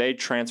 When they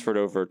transferred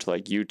over to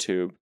like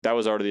YouTube, that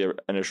was already the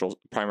initial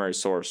primary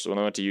source. So when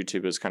they went to YouTube,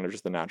 it was kind of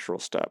just the natural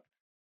step.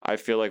 I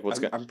feel like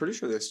I'm pretty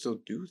sure they still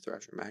do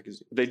Thrasher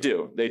magazine. They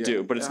do,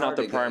 but it's not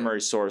the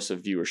primary source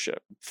of viewership.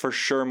 For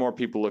sure, more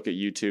people look at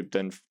YouTube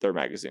than their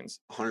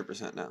magazines.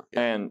 100% now.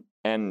 Yeah.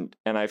 And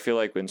I feel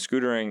like in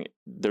scootering,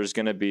 there's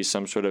going to be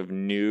some sort of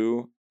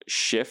new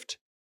shift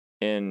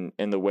in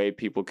the way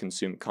people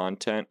consume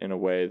content in a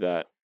way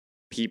that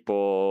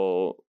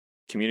people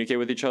communicate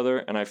with each other.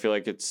 And I feel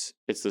like it's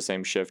the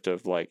same shift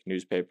of like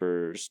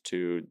newspapers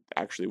to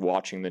actually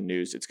watching the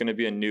news. It's going to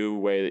be a new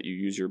way that you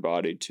use your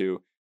body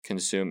to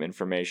consume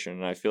information.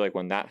 And I feel like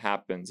when that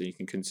happens and you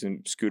can consume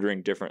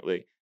scootering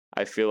differently,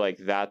 I feel like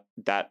that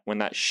when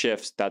that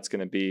shifts, that's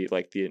going to be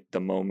like the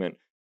moment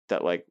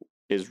that like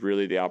is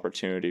really the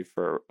opportunity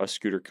for a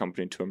scooter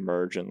company to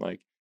emerge and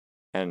like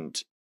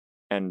and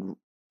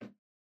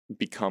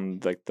become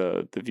like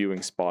the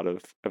viewing spot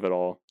of it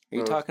all. Are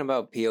you talking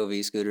about POV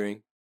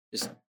scootering?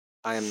 Just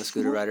I am the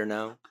scooter rider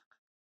now.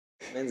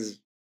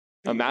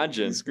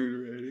 Imagine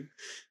scooter riding,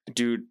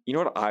 dude. You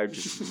know what I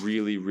just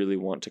really, really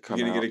want to come.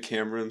 You're gonna out? get a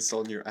camera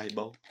installed in your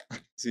eyeball,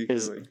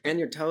 and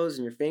your toes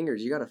and your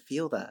fingers. You gotta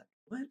feel that.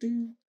 What,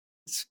 dude?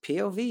 It's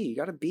POV. You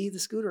gotta be the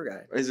scooter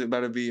guy. Is it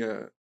about to be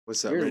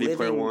what's that? You're Ready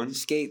Player One?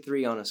 Skate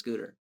 3 on a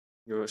scooter.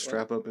 You know,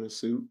 strap up in a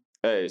suit.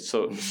 Hey,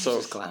 so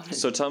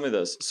tell me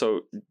this.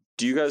 So,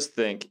 do you guys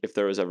think if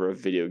there was ever a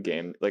video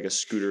game, like a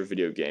scooter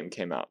video game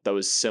came out that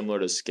was similar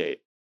to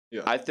Skate?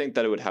 Yeah. I think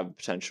that it would have the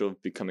potential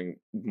of becoming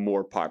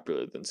more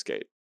popular than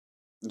Skate.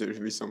 Dude,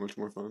 it'd be so much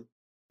more fun.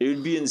 It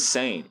would be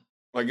insane.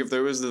 Like if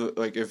there was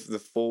if the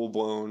full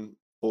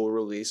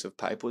release of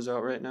Pipe was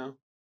out right now,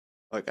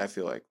 like I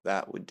feel like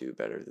that would do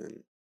better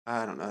than,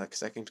 I don't know,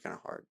 because that game's kind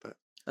of hard. But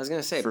I was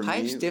gonna say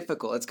Pipe's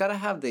difficult. It's gotta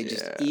have the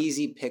just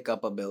easy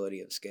pickup ability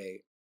of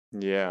Skate.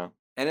 Yeah.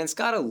 And it's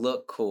gotta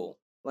look cool.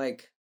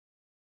 Like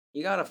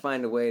you gotta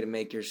find a way to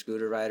make your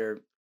scooter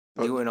rider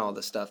doing all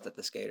the stuff that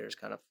the skaters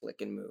kind of flick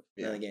and move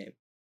in the game.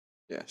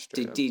 Yeah,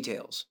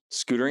 details.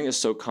 Scootering is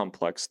so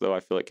complex, though, I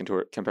feel like,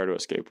 compared to a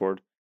skateboard,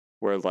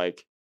 where,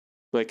 like,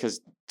 because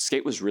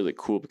Skate was really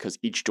cool because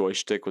each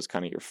joystick was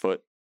kind of your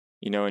foot,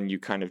 you know, and you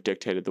kind of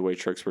dictated the way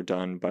tricks were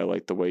done by,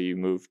 like, the way you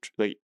moved.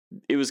 Like,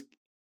 it was,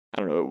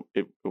 I don't know,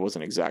 it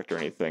wasn't exact or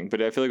anything,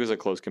 but I feel like it was a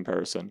close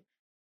comparison.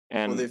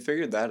 And they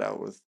figured that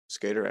out with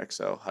Skater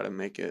XL, how to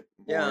make it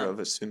more of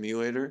a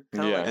simulator.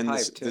 Like and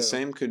the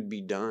same could be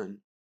done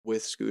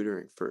with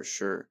scootering for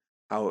sure.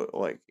 How,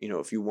 like, you know,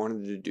 if you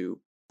wanted to do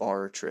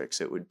bar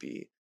tricks, it would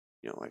be,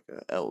 you know, like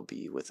a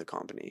LB with a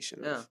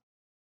combination of,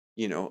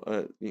 you know,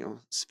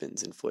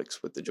 spins and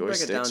flicks with the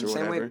joysticks or whatever.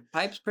 Same way,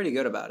 Pipe's pretty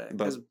good about it.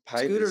 But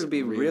scooter would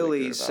be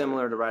really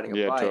similar to riding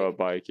a bike. To a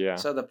bike, yeah.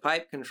 So the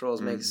Pipe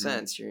controls make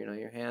sense.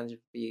 Your hands, your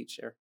feet,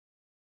 your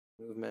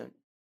movement.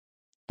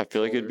 I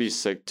feel like it'd be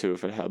sick too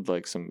if it had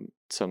like some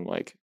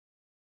like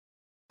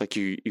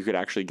you could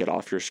actually get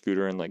off your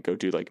scooter and like go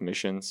do like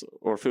missions,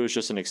 or if it was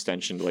just an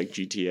extension to like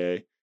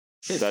GTA.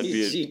 That'd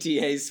be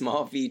GTA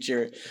small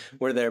feature.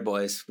 We're there,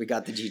 boys. We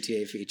got the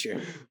GTA feature.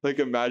 Like,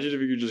 imagine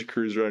if you could just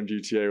cruise around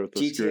GTA with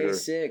the scooter. GTA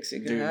 6,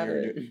 it could have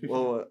it.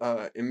 Well,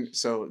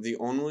 so the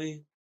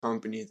only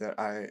company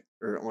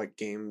or like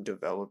game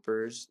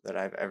developers that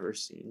I've ever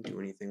seen do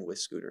anything with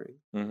scootering,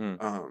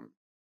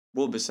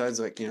 well, besides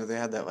like, you know, they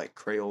had that like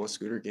Crayola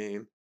scooter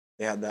game.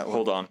 They had that one.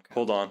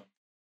 Hold on.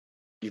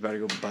 You better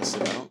go bust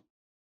it out.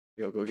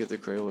 Yo, go get the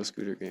Crayola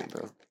scooter game,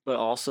 bro. But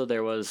also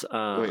there was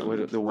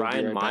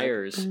Ryan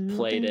Myers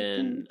played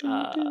in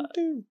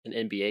an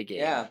NBA game.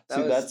 Yeah,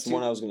 that's the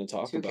one I was going to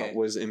talk 2K. About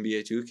was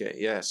NBA 2K.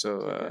 Yeah,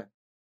 so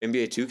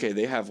NBA 2K,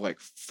 they have like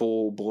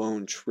full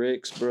blown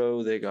tricks, bro.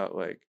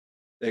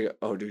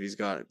 Oh, dude, he's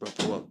got it, bro.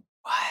 Pull up.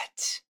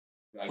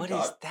 What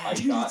is that?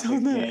 Dude, it's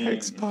on the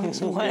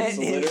Xbox One. What is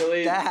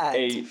literally that?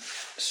 A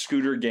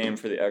scooter game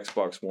for the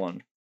Xbox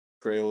One.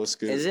 Crayola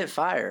scooter. Is it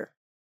fire?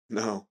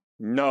 No.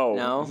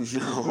 No.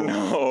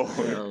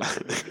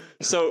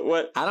 So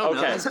what? I don't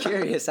know. I was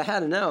curious. I had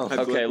to know.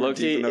 Okay,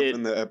 Loki.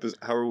 In the episode.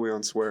 How are we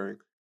on swearing?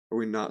 Are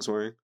we not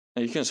swearing?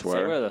 You can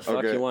swear. Say where the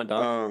fuck you want,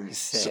 dog. I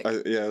was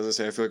gonna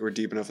say, I feel like we're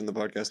deep enough in the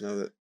podcast now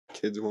that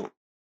kids won't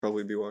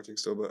probably be watching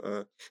still.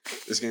 But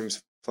this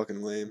game's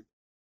fucking lame.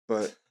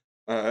 But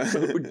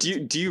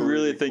do you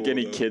really think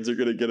any kids are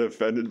gonna get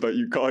offended by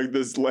you calling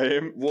this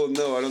lame? Well,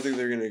 no, I don't think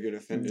they're gonna get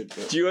offended.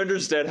 But do you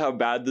understand how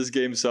bad this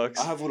game sucks?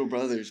 I have little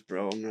brothers,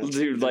 bro. I'm not,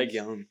 dude, like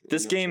young.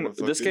 This game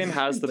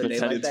has the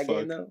potential. Like that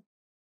game, though?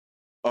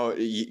 Oh,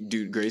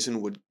 dude,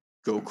 Grayson would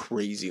go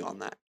crazy on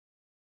that.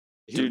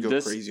 Dude,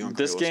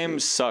 this game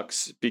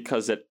sucks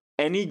because at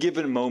any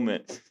given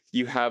moment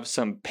you have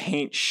some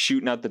paint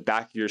shooting out the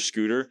back of your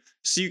scooter,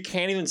 so you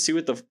can't even see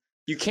what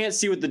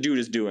the dude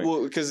is doing.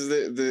 Well, because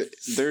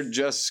they're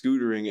just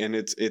scootering, and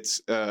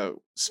it's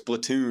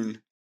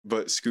Splatoon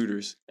but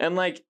scooters, and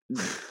like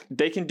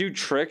they can do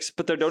tricks,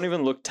 but they don't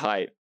even look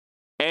tight.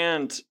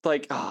 And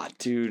like,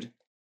 dude.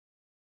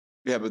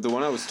 Yeah, but the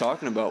one I was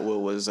talking about,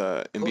 Will, was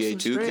NBA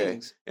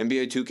 2K.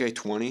 NBA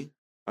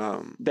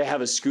 2K20. They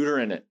have a scooter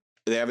in it.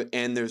 They have it,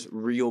 and there's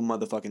real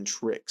motherfucking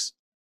tricks.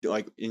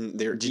 Like in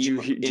their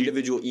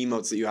individual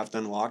emotes that you have to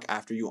unlock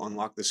after you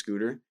unlock the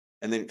scooter.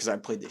 And then, because I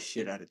played the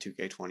shit out of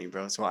 2K20,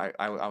 bro, so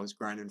I was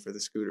grinding for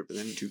the scooter. But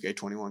then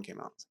 2K21 came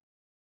out.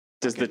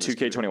 Does the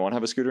 2K21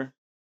 have a scooter?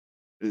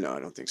 No, I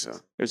don't think so.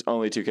 There's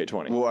only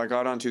 2K20. Well, I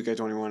got on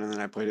 2K21 and then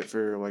I played it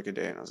for like a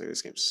day, and I was like,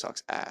 this game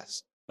sucks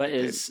ass. But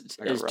is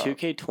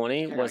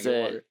 2K20, was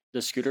it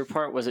the scooter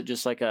part? Was it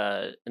just like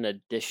an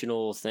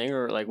additional thing,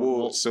 or like?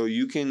 Well, so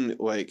you can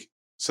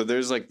so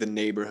there's like the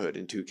neighborhood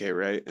in 2K,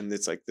 right? And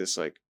it's like this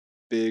like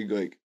big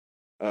like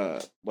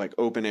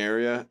open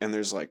area, and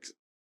there's like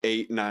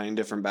 8, 9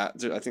 different I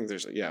think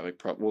there's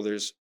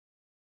there's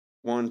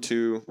 1,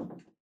 2,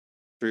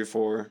 3,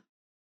 4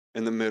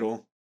 in the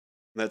middle.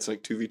 That's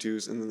like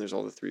 2v2s, and then there's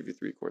all the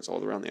 3v3 courts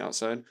all around the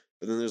outside.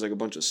 But then there's like a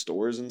bunch of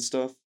stores and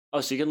stuff. Oh,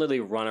 so you can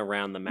literally run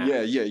around the map.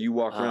 Yeah, you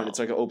walk around. It's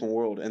like an open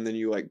world, and then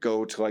you like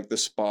go to like the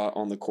spot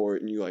on the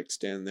court, and you like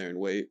stand there and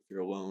wait.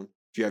 You're alone.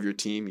 If you have your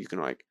team, you can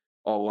like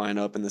all line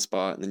up in the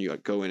spot, and then you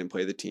like go in and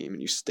play the team,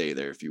 and you stay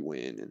there if you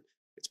win. And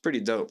it's pretty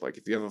dope. Like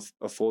if you have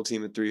a full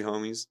team of 3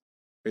 homies,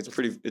 it's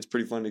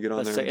pretty fun to get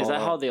on there. Is that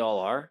how they all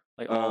are?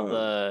 Like all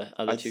the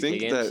other 2K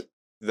games? I think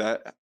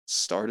that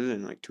started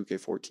in like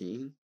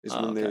 2K14 is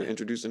when they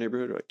introduced the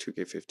neighborhood, or like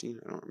 2K15.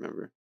 I don't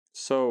remember.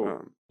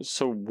 So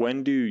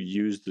when do you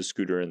use the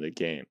scooter in the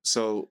game?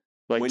 So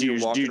like, when do you're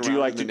walking around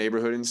like in the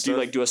neighborhood and stuff, do you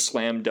like do a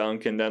slam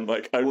dunk and then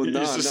like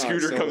the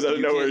scooter so comes out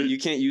of nowhere? You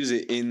can't use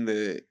it in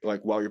the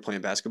like while you're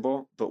playing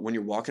basketball, but when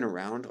you're walking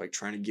around like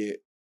trying to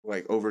get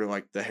like over to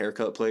like the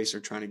haircut place, or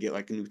trying to get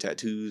like new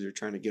tattoos, or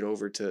trying to get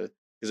over to,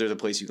 because there's a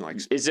place you can like.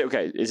 Is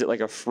it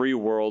like a free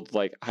world,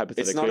 like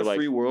hypothetically? It's not a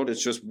free world.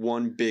 It's just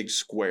one big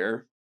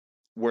square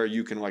where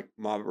you can like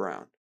mob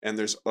around, and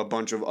there's a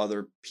bunch of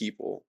other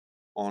people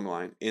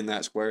online in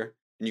that square,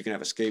 and you can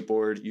have a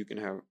skateboard. You can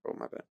have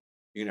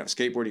You can have a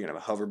skateboard. You can have a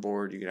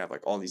hoverboard. You can have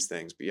like all these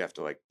things, but you have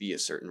to like be a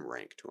certain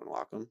rank to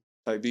unlock them.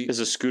 Is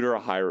a scooter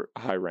a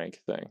high rank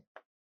thing?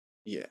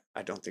 Yeah,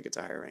 I don't think it's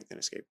a higher rank than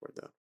a skateboard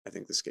though. I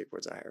think the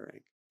skateboard's a higher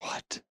rank.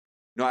 What?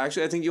 No,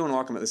 actually, I think you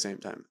unlock them at the same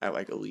time at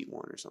like Elite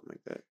 1 or something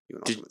like that. You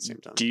unlock them at the same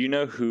time. Do you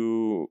know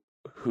who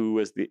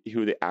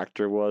the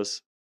actor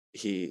was?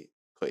 Clayton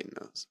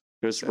knows.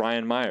 It was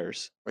Ryan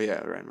Myers. Oh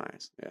yeah, Ryan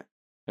Myers. Yeah,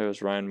 it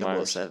was Ryan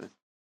Myers. 007.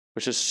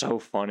 Which is so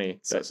funny.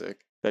 So sick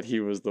that he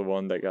was the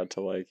one that got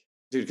to like.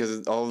 Dude,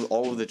 because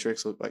all of the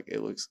tricks look like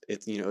it's a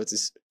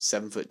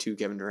 7'2"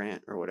 Kevin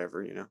Durant or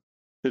whatever,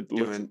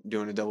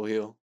 doing a double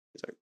heel.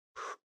 It's like.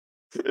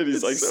 And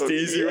he's like so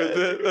steezy with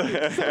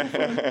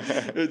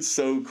it. It's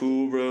so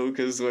cool, bro.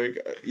 Because I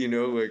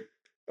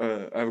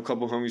have a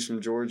couple homies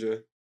from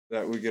Georgia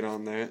that would get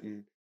on that,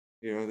 and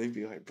they'd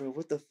be like, "Bro,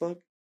 what the fuck?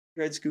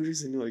 You ride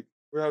scooters?" And you're like,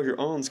 "We're out here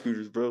on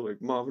scooters, bro,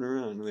 like mobbing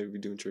around," and they would be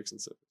doing tricks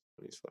and stuff.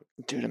 Funny as fuck.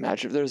 Dude,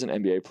 imagine if there was an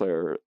NBA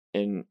player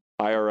in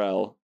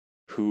IRL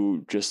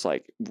who just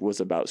like was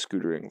about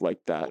scootering like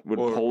that, would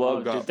pull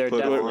up,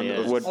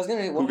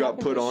 who got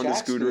put on to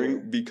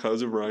scootering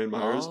because of Ryan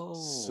Myers.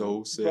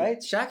 So sick. Right?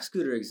 Shaq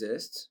scooter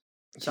exists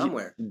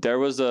somewhere. There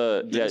was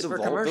a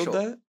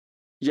commercial.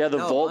 The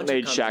Vault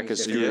made Shaq a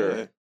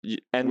scooter.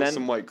 And with then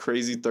some like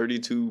crazy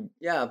 32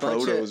 a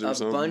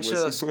bunch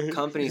of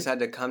companies had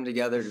to come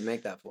together to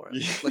make that for him.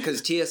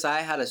 Because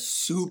TSI had a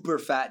super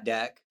fat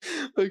deck,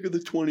 like the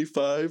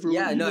 25 or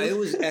I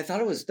thought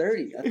it was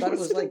 30. I thought it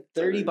was like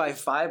 30 by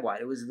 5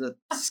 wide. It was the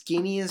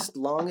skinniest,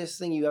 longest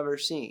thing you ever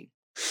seen,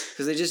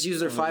 because they just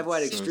used their 5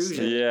 wide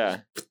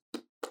extrusion.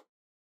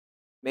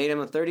 Made him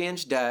a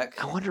 30-inch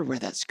deck. I wonder where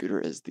that scooter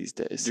is these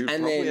days. Dude,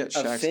 and then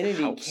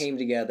Affinity came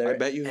together. I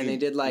bet you. And they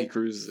did like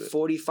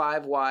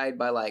 45 wide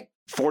by like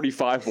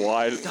 45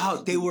 wide.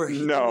 Dog, they were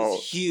It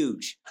was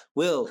huge.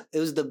 Will, it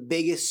was the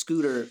biggest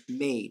scooter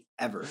made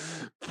ever.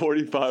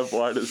 45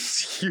 wide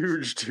is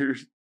huge,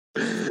 dude.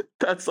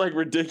 That's like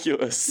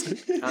ridiculous.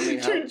 I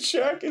mean, dude,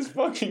 Shaq is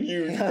fucking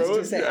huge, bro.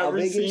 Have you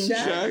ever seen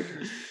Shaq?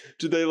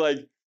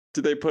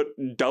 Do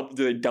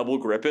they double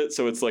grip it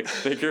so it's like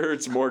thicker?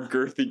 It's more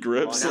girthy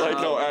grips.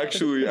 No,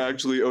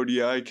 actually,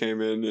 ODI came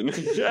in and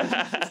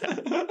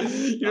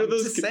you know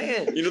those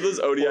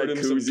ODI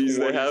koozies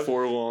they have?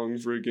 4 long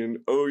freaking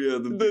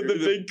the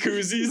big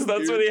koozies.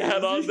 That's what he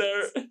had on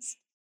there.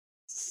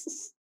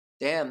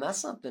 Damn, that's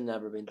something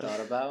never been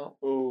thought about.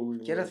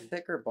 Get a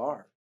thicker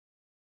bar.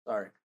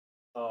 Sorry.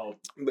 Oh,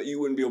 but you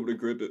wouldn't be able to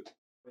grip it.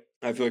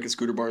 I feel like a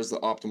scooter bar is the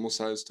optimal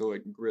size to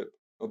like grip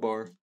a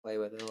bar. Play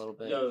with it a little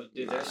bit. Yo,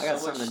 dude, there's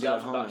so much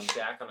stuff about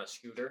Shaq on a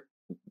scooter.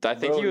 I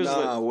think he was.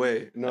 No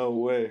way.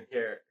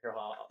 Here,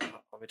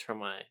 let me turn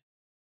my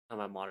on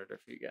my monitor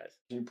for you guys.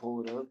 Can you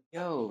pull it up?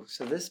 Yo,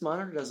 so this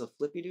monitor does a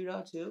flippy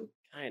doodah too?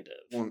 Kind of.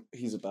 Well,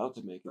 he's about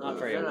to make it. Not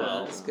very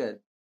well. That's good.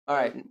 All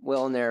right,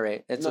 we'll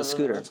narrate. It's a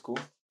scooter. That's cool.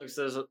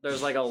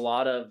 There's like a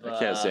lot of. I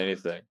can't say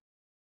anything.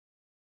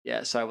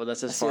 Yeah, sorry, well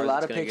that's as I see far a as lot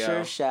it's of gonna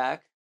pictures. Shaq.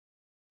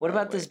 What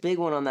about this big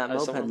one on that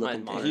moped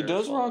looking thing? He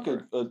does rock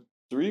a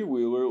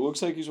 3-wheeler. It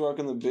looks like he's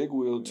rocking the big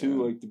wheel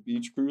too, like the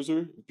Beach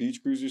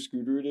Cruiser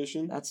Scooter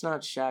Edition. That's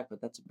not Shaq,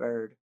 but that's a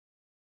bird.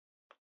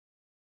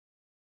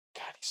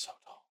 God, he's so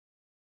tall.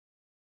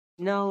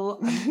 No,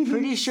 I'm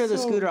pretty sure the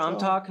scooter I'm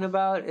talking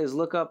about is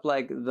look up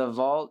like the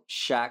Vault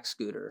Shaq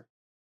scooter.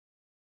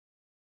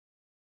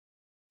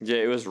 Yeah,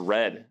 it was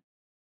red.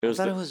 I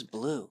thought it was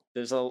blue.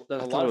 There's a lot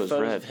of photos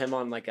of him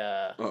on like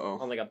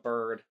a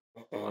bird.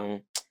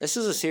 This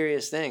is a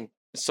serious thing.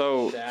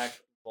 So Shaq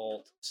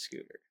Vault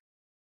scooter.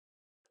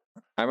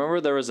 I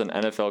remember there was an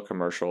NFL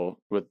commercial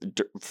with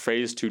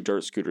Phase 2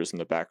 dirt scooters in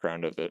the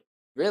background of it.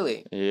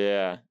 Really?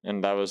 Yeah,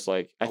 and that was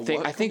like I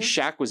think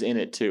Shaq was in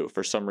it too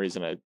for some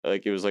reason. It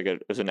was like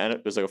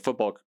a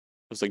football. It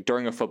was like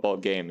during a football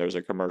game. There was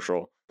a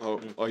commercial.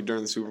 Oh, like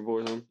during the Super Bowl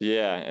or something?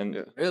 Yeah,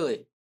 and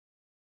really,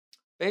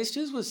 Phase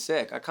 2 was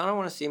sick. I kind of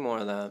want to see more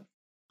of that.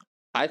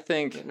 I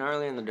think get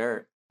gnarly in the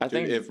dirt. I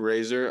think if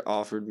Razor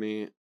offered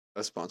me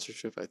a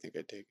sponsorship, I think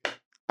I'd take it.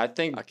 I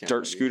think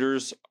dirt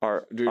scooters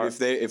are if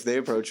they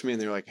approach me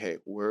and they're like, hey,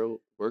 we're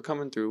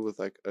coming through with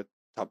like a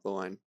top of the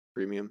line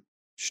premium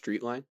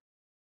street line.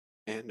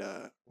 And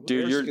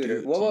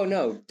dude, whoa,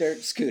 no,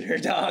 dirt scooter,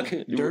 dog.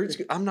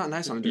 I'm not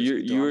nice on a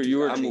dirt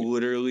scooter. I'm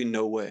literally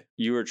no way.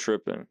 You were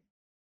tripping.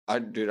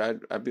 I'd be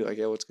like,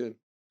 yeah, what's good?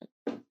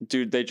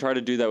 Dude, they try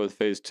to do that with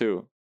Phase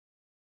 2.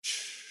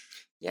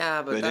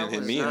 Yeah, but that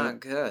was not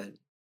good.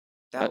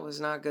 That was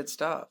not good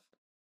stuff.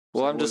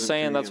 Well, I'm just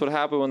saying that's what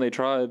happened when they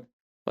tried.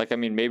 Like, I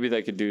mean, maybe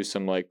they could do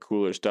some like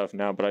cooler stuff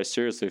now, but I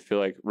seriously feel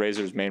like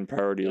Razor's main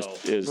priority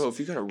is bro, if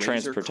you got a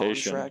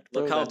transportation. Contract,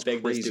 look how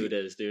big this dude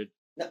is, dude.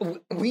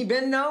 We've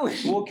been knowing.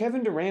 Well,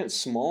 Kevin Durant's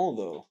small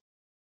though.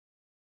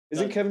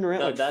 Isn't Kevin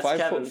Durant like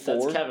 5'4"?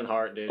 That's Kevin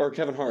Hart, dude. Or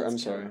Kevin Hart. I'm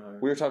sorry.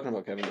 We were talking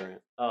about Kevin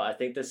Durant. Oh, I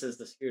think this is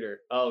the scooter.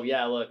 Oh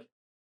yeah, look.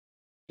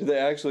 Did they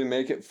actually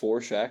make it for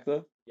Shaq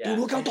though? Yeah. Dude,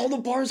 look how tall the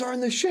bars are in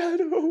the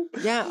shadow.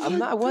 Yeah,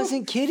 I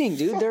wasn't kidding,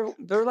 dude.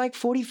 They're like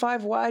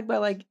 45 wide by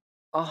like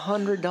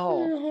 100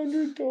 tall.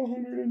 100.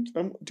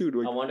 Dude,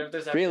 like, I wonder if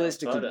there's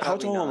realistically. How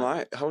tall am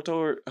I? How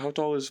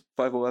tall is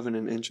 5'11"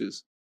 in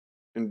inches?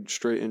 In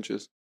straight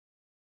inches.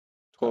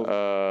 12.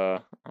 I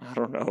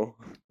don't know.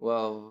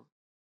 Well,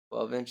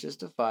 12 inches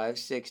to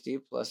 560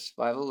 plus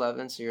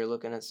 5'11", so you're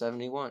looking at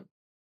 71.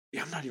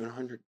 Yeah, I'm not even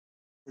 100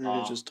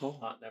 inches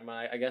tall. Never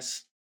mind. I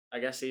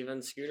guess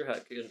even Scooter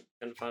Hut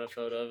couldn't find a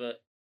photo of it.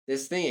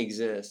 This thing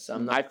exists.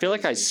 I feel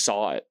like I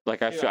saw it.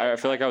 Like I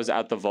feel like I was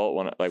at the vault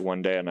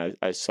one day and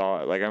I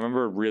saw it. Like I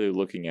remember really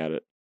looking at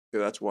it.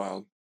 Yeah, that's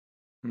wild.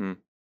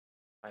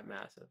 Quite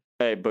massive.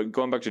 Hey, but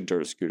going back to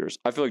dirt scooters,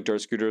 I feel like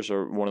dirt scooters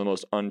are one of the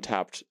most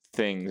untapped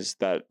things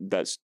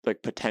that's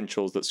like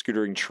potentials that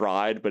scootering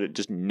tried, but it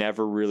just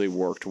never really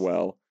worked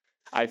well.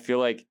 I feel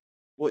like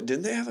what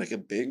didn't they have like a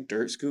big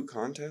dirt scoot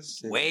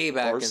contest way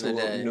back in the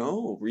day?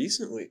 No,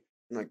 recently.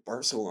 In like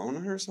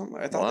Barcelona or something.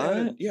 I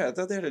thought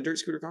they had a dirt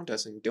scooter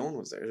contest and Dylan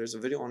was there. There's a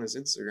video on his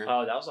Instagram.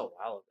 Oh, that was a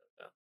while ago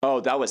though. Oh,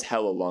 that was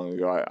hella long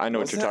ago. I know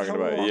what you're talking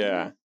about.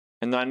 Yeah.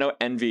 And then I know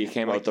Envy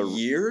came out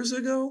years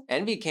ago.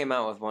 Envy came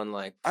out with one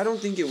like I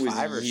don't think it was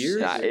 5 or 6 years.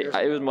 Yeah,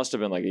 it must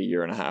have been like a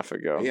year and a half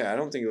ago. Yeah, I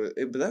don't think it was.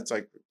 But that's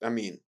like, I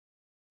mean,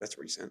 that's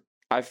recent.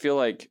 I feel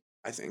like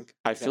recent.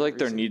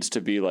 There needs to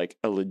be like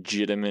a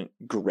legitimate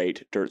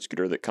great dirt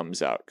scooter that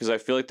comes out, because I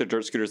feel like the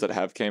dirt scooters that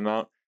have came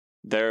out,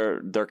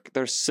 they're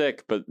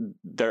sick, but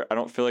I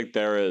don't feel like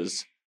there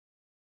is.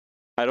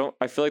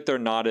 I feel like they're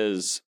not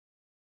as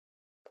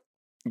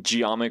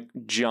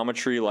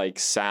geometry like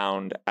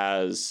sound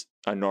as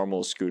a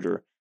normal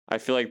scooter. I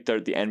feel like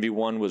the Envy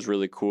one was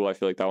really cool. I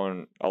feel like that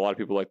one, a lot of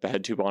people like the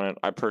head tube on it.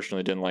 I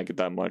personally didn't like it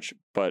that much,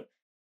 but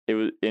it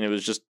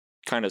was just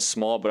kind of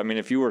small. But I mean,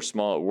 if you were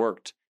small, it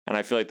worked. And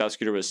I feel like that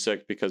scooter was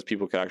sick because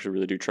people could actually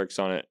really do tricks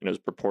on it, and it was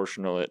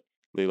proportionally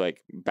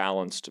like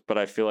balanced. But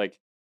I feel like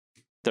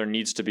there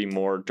needs to be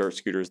more dirt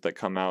scooters that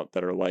come out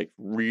that are like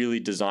really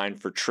designed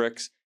for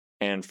tricks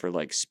and for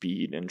like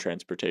speed and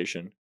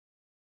transportation.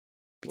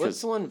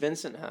 What's the one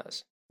Vincent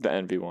has? The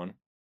Envy one.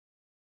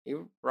 He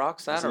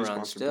rocks that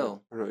around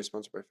still. I know he's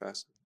sponsored by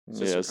Fast.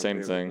 Yeah,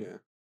 same thing.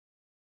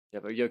 Yeah,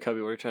 but yo, Kobe,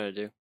 what are you trying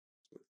to do?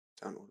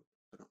 Download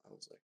it. I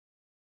was like,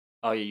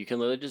 oh yeah, you can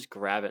literally just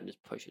grab it and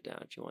just push it down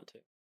if you want to.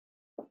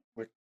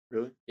 Like,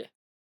 really? Yeah.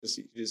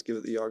 Just give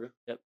it the Yaga.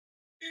 Yep.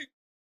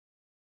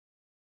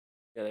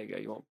 Yeah, there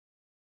you go.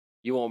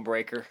 You won't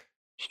break her.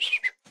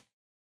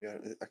 Yeah,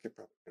 I could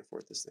probably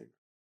afford this thing.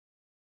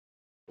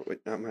 But wait,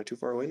 am I too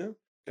far away now?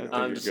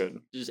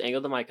 Just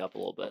angle the mic up a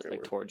little bit,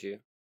 like towards you.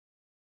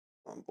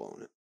 I'm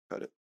blowing it.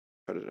 Cut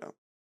it out.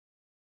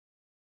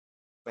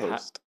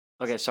 Wait,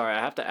 okay, sorry, I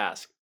have to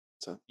ask.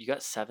 So you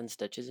got 7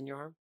 stitches in your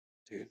arm,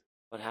 dude?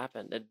 What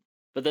happened?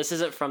 But this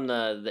isn't from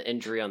the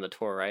injury on the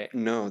tour, right?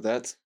 No,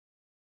 that's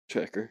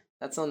checker.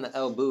 That's on the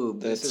El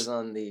Boob. This is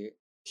on the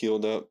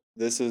healed up.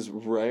 This is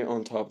right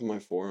on top of my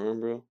forearm,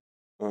 bro.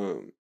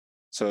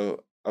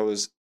 So I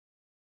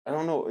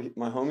don't know.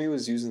 My homie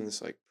was using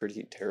this like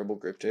pretty terrible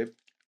grip tape.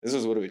 This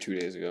was literally 2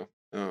 days ago.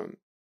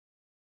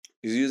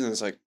 He's using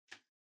this like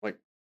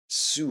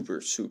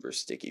super super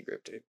sticky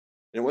grip tape,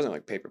 and it wasn't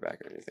like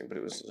paperback or anything, but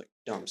it was like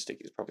dumb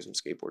sticky. It was probably some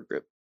skateboard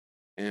grip,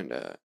 and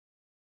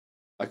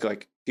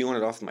like peeling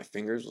it off with my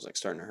fingers was like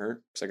starting to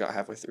hurt because I got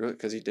halfway through it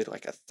because he did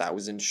like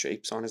 1,000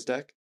 shapes on his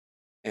deck,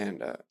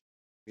 and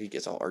he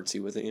gets all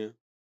artsy with it, you know.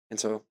 And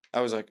so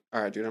I was like,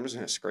 all right, dude, I'm just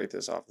gonna scrape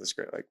this off the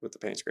scrape like with the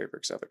paint scraper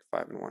because I have like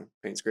a 5-in-1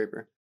 paint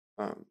scraper.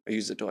 I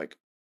used it to like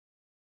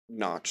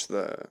notch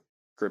the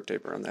grip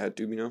tape around the head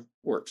tube, you know.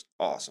 Works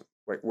awesome.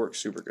 Like works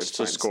super good.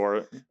 To score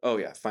it. Oh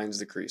yeah, finds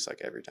the crease like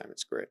every time.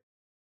 It's great.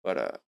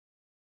 But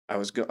I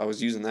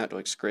was using that to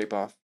like scrape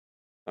off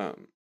the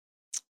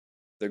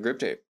grip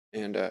tape,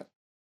 and it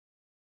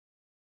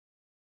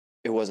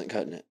wasn't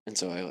cutting it. And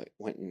so I like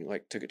went and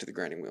like took it to the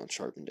grinding wheel and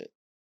sharpened it.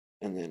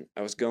 And then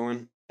I was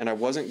going, and I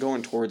wasn't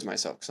going towards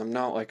myself because I'm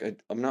not like a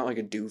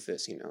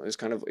doofus, you know. It was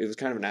kind of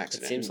an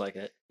accident. It seems like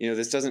it. You know,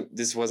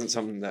 this wasn't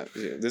something that,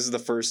 you know, this is the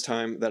first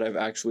time that I've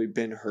actually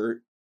been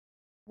hurt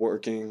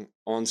working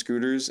on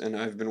scooters, and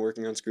I've been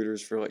working on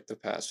scooters for like the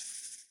past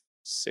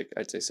 6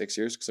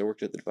 years because I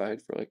worked at the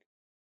Divide for like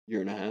a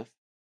year and a half,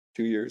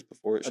 2 years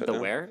before it shut down.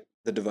 Where?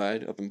 The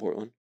Divide up in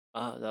Portland.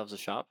 That was a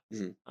shop?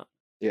 Mm-hmm. Oh.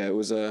 Yeah, it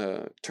was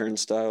a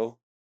Turnstile,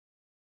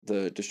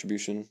 the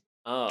distribution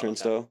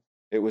Turnstile. Okay.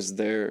 It was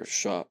their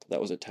shop that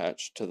was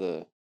attached to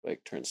the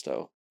like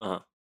Turnstile,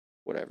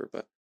 whatever.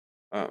 But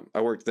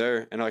I worked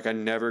there, and like I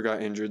never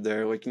got injured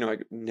there. Like, you know,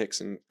 like nicks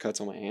and cuts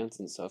on my hands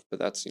and stuff. But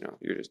that's, you know,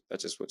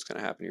 that's just what's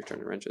gonna happen. You're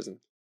turning wrenches and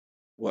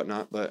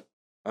whatnot. But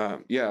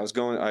yeah,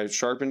 I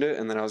sharpened it,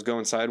 and then I was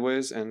going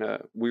sideways, and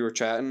we were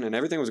chatting, and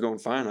everything was going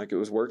fine. Like it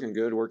was working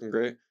good, working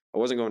great. I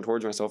wasn't going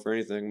towards myself or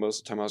anything. Most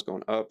of the time I was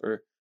going up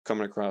or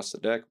coming across the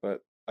deck,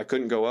 but I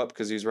couldn't go up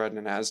because he was riding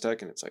an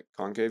Aztec and it's like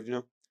concave, you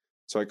know?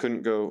 So I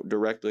couldn't go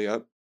directly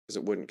up because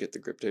it wouldn't get the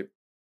grip tape.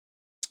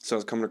 So I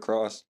was coming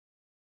across,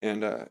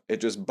 and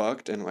it just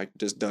bucked and like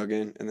just dug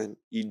in and then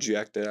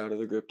ejected out of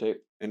the grip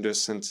tape. And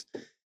just since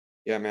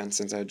I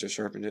had just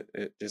sharpened it,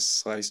 it just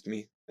sliced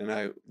me. And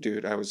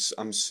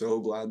I'm so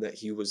glad that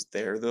he was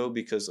there though,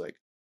 because like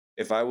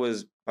if I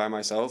was by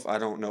myself, I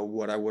don't know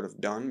what I would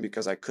have done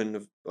because I couldn't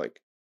have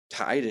like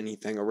tied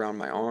anything around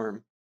my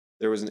arm.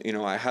 There was, you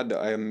know,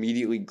 I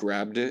immediately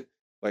grabbed it.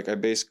 Like I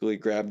basically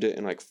grabbed it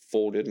and like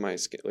folded my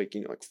skin, like,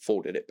 you know, like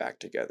folded it back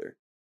together,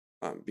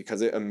 because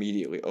it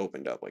immediately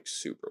opened up like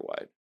super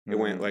wide. It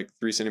went like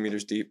 3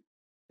 centimeters deep.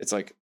 It's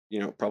like,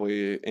 you know,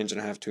 probably 1.5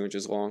 inches, 2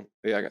 inches long.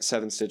 But yeah, I got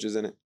 7 stitches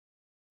in it,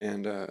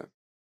 and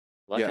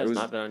luck has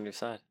not been on your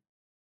side.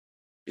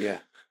 Yeah,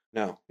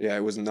 no, yeah,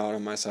 it was not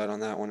on my side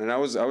on that one, and I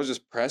was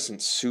just pressing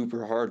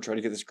super hard trying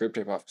to get this grip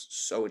tape off. It's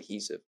so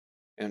adhesive,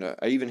 and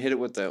I even hit it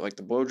with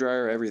the blow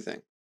dryer,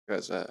 everything,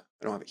 because I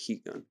don't have a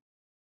heat gun.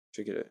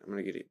 I'm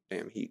gonna get a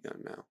damn heat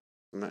gun now.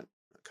 I'm not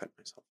cutting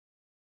myself.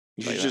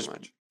 You should just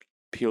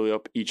peel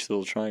up each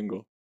little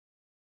triangle.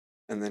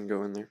 And then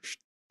go in there.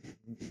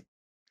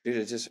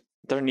 Dude,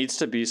 there needs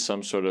to be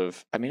some sort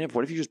of, I mean,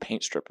 what if you use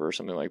paint stripper or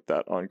something like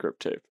that on grip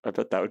tape? I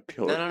bet that would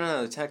peel it.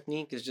 No. The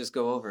technique is just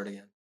go over it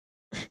again.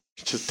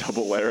 Just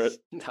double layer it.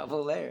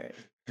 Double layer it.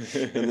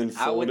 And then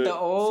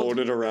fold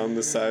it around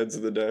the sides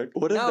of the deck.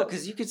 No,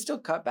 because you could still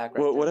cut back.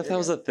 Right, what if that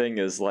was a thing?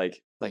 Is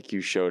like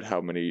you showed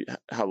how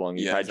long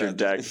you had your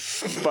deck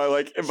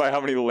by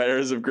how many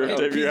layers of grip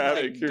tape you have.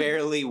 Like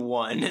barely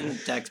one, and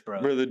the deck's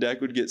broke. Where the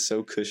deck would get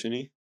so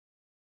cushiony.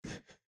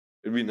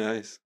 It'd be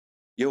nice.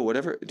 Yo,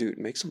 whatever, dude.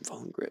 Make some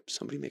foam grip.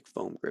 Somebody make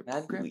foam grip.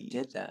 Bad Grip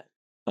did that.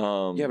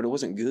 Yeah, but it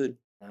wasn't good.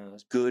 No, it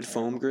was good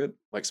foam grip,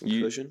 like some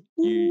cushion.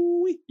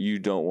 You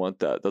don't want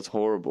that. That's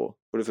horrible.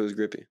 What if it was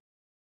grippy?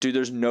 Dude,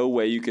 there's no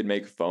way you could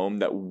make foam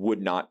that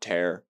would not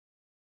tear.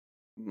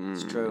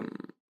 It's true.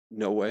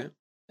 No way?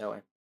 No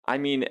way. I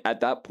mean, at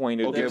that point,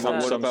 it'd become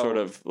sort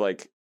of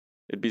like,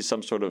 it'd be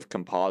some sort of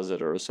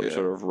composite or some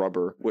sort of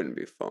rubber. Wouldn't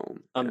be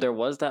foam. There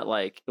was that,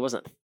 like, it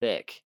wasn't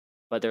thick,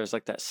 but there was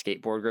like that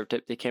skateboard grip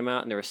tape that came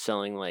out, and they were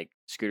selling like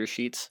scooter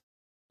sheets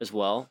as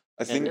well.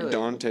 I think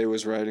Dante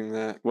was writing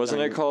that.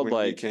 Wasn't it called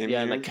like...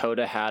 and like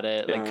Coda had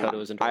it. Like Coda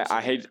was interested. I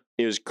hate...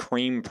 It was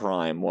Cream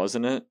Prime,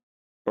 wasn't it?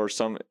 Or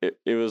some,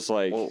 it was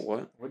like... Well,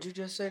 what? What'd you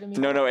just say to me?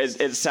 No,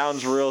 it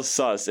sounds real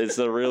sus. It's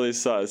really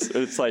sus.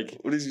 It's like...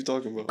 What is he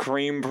talking about?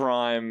 Cream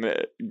Prime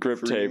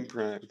grip tape.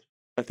 Prime.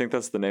 I think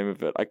that's the name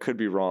of it. I could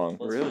be wrong.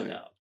 Let's find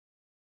out.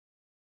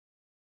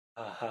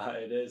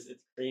 It is.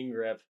 It's Cream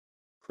Grip.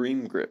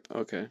 Cream Grip,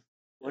 okay.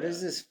 What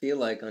does this feel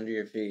like under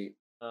your feet?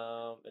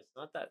 It's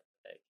not that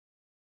thick.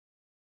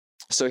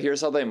 So here's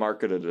how they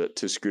marketed it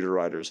to scooter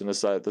riders, and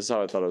this is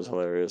how I thought it was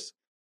hilarious.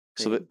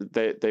 So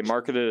they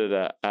marketed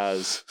it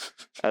as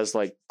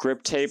like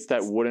grip tape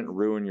that wouldn't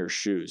ruin your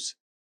shoes.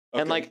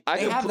 Okay. And like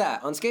they have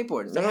that on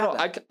skateboards. No.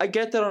 I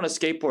get that on a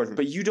skateboard,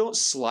 but you don't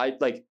slide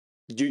like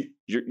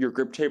your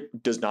grip tape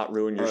does not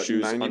ruin your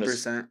shoes.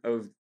 90%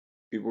 of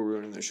people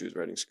ruining their shoes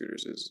riding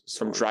scooters is From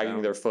slowing dragging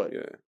down. their foot.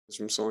 Yeah, it's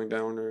from slowing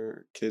down,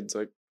 or kids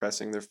like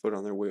pressing their foot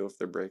on their wheel if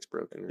their brake's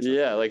broken. Or something.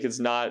 Yeah, like it's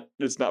not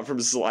from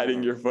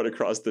sliding your Um, foot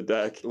across the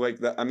deck. Like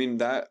that. I mean,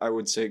 that I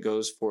would say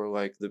goes for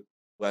like the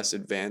less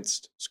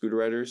advanced scooter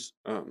riders.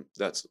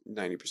 That's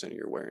 90% of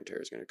your wear and tear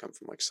is going to come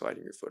from like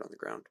sliding your foot on the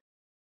ground.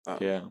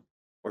 Yeah.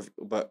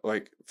 But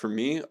like for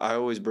me, I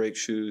always break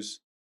shoes.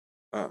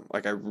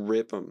 Like I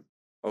rip them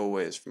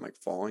always from like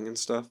falling and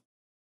stuff.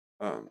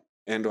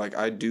 And like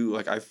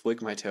I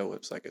flick my tail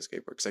whips like a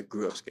skateboard because I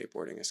grew up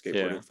skateboarding. I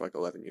skateboarded for like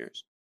 11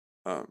 years.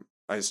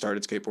 I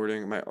started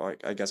skateboarding.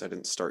 I guess I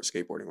didn't start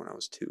skateboarding when I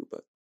was 2,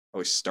 but I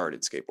always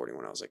started skateboarding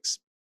when I was like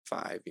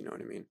 5. You know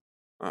what I mean?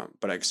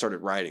 But I started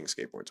riding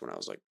skateboards when I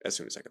was like as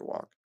soon as I could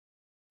walk.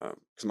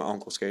 Because my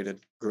uncle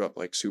skated. Grew up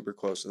like super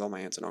close with all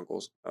my aunts and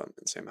uncles in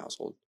the same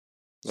household.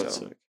 That's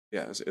So sick.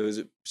 yeah, it was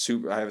a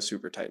super. I have a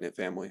super tight knit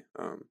family.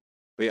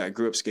 But yeah, I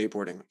grew up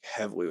skateboarding like,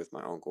 heavily with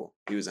my uncle.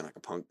 He was in like a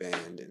punk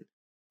band and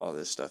all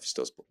this stuff. He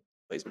still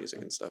plays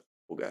music and stuff.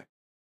 Cool guy.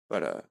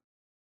 But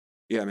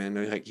yeah, man,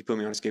 like he put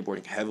me on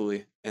skateboarding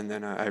heavily, and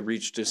then I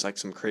reached just like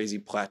some crazy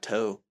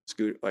plateau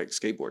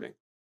skateboarding,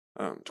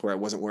 to where I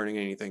wasn't learning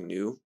anything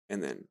new,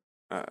 and then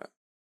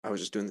I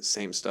was just doing the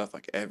same stuff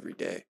like every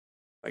day.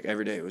 Like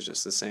every day it was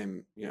just the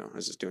same. You know, I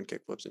was just doing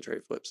kick flips and tray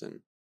flips,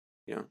 and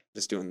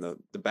just doing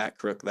the back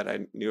crook that I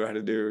knew how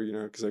to do.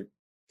 Because I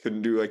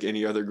couldn't do like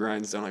any other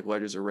grinds down like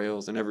ledges or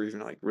rails. I never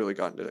even like really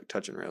got into like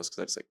touching rails because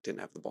I just like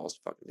didn't have the balls to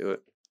fucking do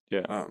it.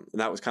 Yeah. And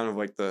that was kind of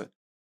like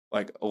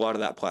a lot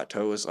of that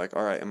plateau was like,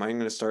 all right, am I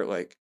going to start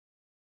like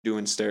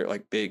doing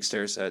big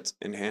stair sets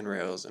and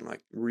handrails and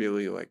like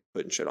really like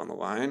putting shit on the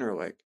line, or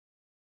like,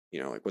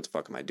 like what the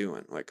fuck am I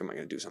doing? Like, am I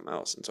going to do something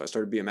else? And so I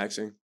started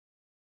BMXing.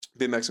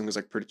 BMXing was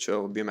like pretty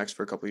chill. BMX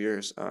for a couple of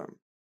years.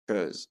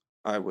 Because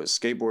I was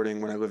skateboarding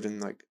when I lived in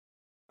like,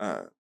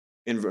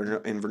 in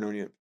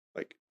Vernonia,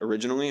 like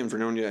originally in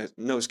Vernonia,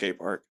 no skate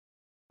park,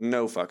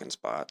 no fucking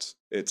spots.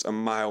 It's a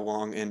mile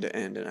long end to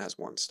end and it has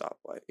one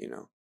stoplight,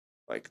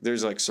 like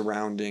there's like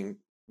surrounding,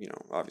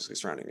 obviously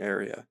surrounding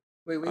area.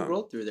 Wait, we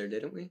rolled through there,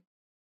 didn't we?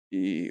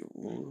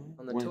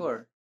 On the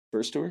tour.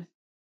 First tour?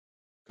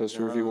 Coast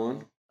Tour V1?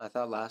 No, I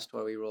thought last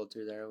tour we rolled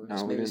through there. It was No,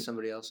 we maybe didn't.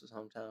 somebody else's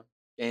hometown.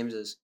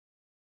 James's.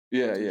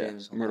 Yeah, to yeah.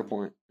 James's Myrtle hometown.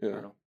 Point.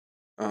 Yeah.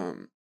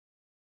 Myrtle.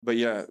 But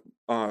yeah,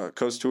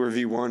 Coast Tour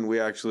V1, we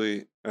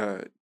actually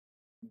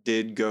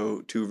did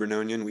go to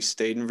Vernonia, and we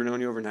stayed in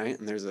Vernonia overnight,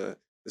 and there's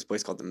this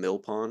place called the Mill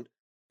Pond,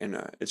 and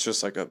it's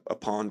just like a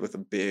pond with a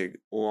big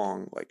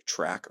long like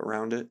track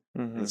around it,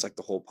 and it's like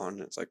the whole pond,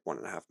 and it's like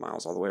 1.5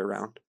 miles all the way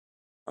around.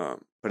 But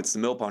it's the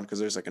Mill Pond because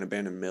there's like an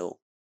abandoned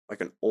mill,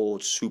 like an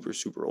old, super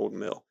super old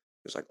mill.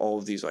 There's like all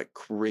of these like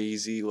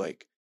crazy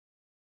like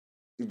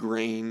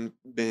grain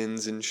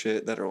bins and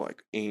shit that are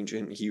like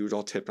ancient, huge,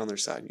 all tipped on their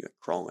side, and you like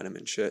crawl in them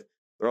and shit.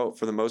 They're all,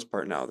 for the most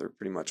part now, they're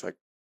pretty much like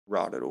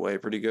rotted away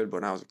pretty good. But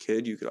when I was a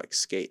kid, you could like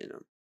skate in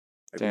them.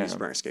 Like we used to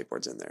bring our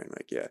skateboards in there and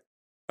like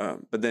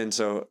but then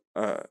so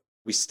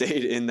we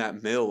stayed in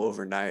that mill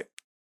overnight.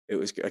 It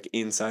was like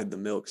inside the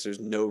mill because there's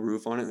no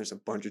roof on it. There's a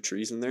bunch of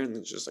trees in there, and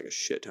there's just like a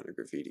shit ton of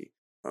graffiti.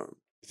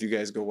 If you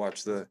guys go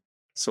watch the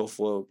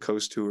Soulflow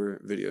Coast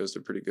Tour videos,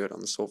 they're pretty good on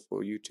the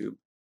Soulflow YouTube.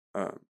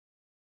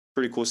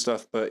 Pretty cool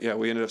stuff. But yeah,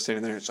 we ended up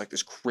staying there. It's like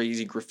this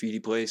crazy graffiti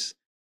place.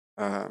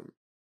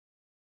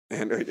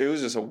 And it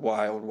was just a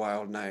wild,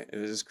 wild night. It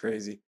was just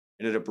crazy.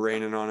 It ended up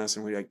raining on us,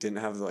 and we like didn't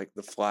have like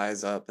the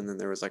flies up, and then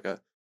there was like a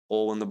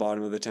hole in the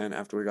bottom of the tent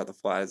after we got the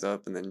flies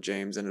up, and then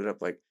James ended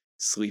up like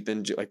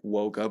sleeping, like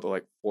woke up at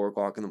like 4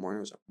 o'clock in the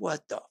morning. Was like,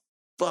 what the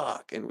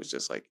fuck? And was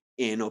just like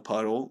in a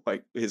puddle,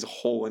 like his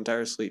whole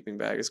entire sleeping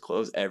bag, his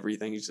clothes,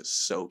 everything. He's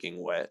just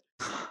soaking wet.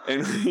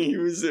 And he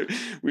was there.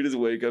 We just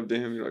wake up to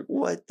him. You're like,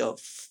 what the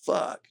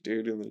fuck,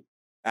 dude? And then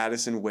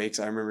Addison wakes.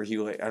 I remember I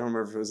don't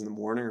remember if it was in the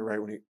morning or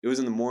it was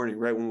in the morning,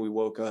 right when we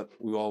woke up.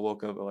 We all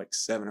woke up at like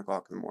 7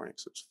 o'clock in the morning.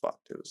 So it's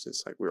fucked. It was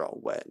just like we were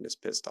all wet and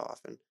just pissed off.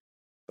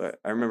 But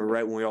I remember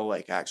right when we all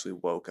like actually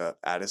woke up,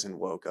 Addison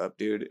woke up,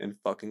 dude, and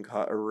fucking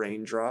caught a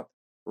raindrop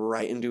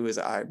right into his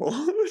eyeball.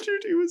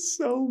 Dude, he was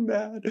so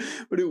mad.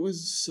 But it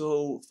was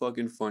so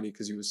fucking funny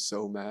because he was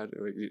so mad.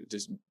 Like, it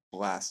just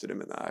blasted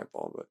him in the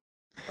eyeball. But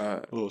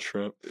a little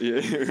shrimp.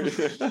 Yeah.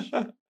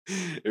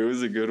 It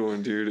was a good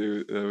one,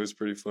 dude. That was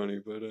pretty funny.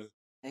 But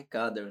Thank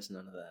God there was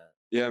none of that.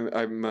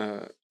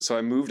 yeah, so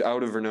I moved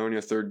out of Vernonia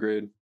 3rd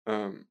grade.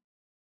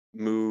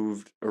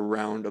 Moved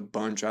around a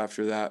bunch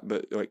after that,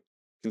 but like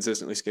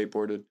consistently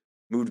skateboarded.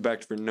 Moved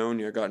back to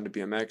Vernonia, got into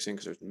BMXing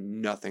because there's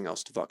nothing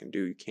else to fucking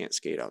do. You can't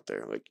skate out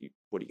there. Like,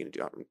 what are you gonna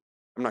do?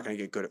 I'm not gonna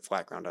get good at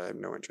flat ground. I have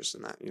no interest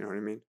in that. You know what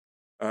I mean?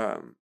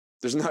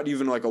 There's not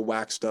even like a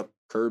waxed up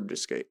curb to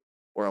skate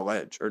or a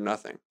ledge or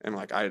nothing. And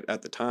like I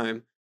at the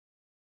time,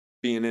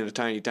 being in a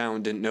tiny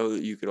town, didn't know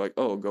that you could like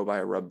go buy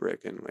a rub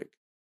brick and like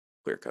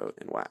clear coat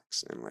and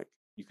wax and like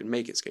you could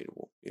make it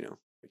skatable.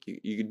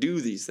 Like you could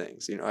do these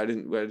things. I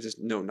just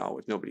no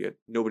knowledge. Nobody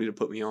to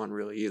put me on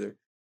really either.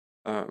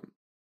 But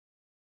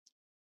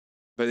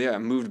yeah, I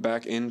moved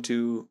back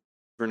into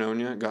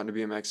Vernonia, got into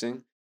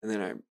BMXing, and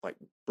then I like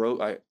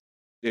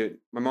dude,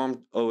 my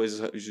mom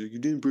always, she's like, you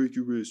didn't break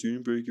your wrist. You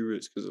didn't break your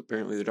wrist. Because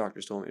apparently the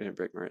doctors told me I didn't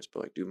break my wrist.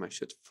 But, like, dude, my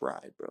shit's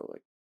fried, bro.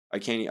 Like, I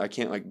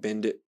can't, like,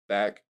 bend it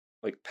back,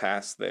 like,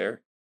 past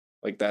there.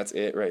 Like, that's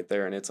it right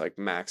there. And it's, like,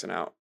 maxing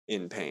out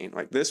in pain.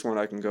 Like, this one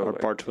I can go, Or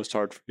like, bar twist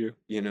hard for you.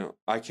 you know,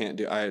 I can't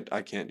do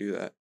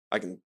that. I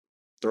can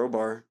throw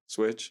bar,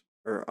 switch,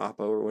 or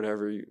oppo or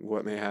whatever,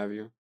 what may have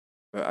you.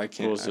 But I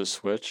can't. What was the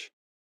switch?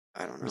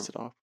 I don't Or know. is it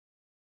off?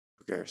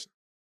 Who cares?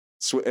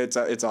 It's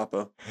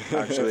oppo.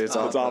 Actually, it's It's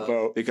oppo.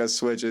 oppo. Because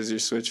switch is your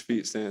switch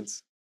feet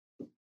stance.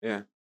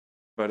 Yeah.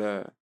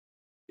 But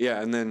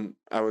yeah, and then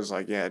I was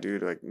like, yeah,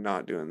 dude, like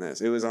not doing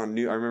this. It was on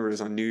I remember it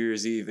was on New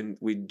Year's Eve, and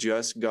we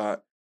just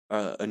got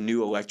a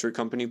new electric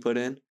company put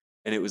in,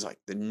 and it was like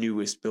the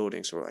newest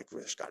building. So we're like,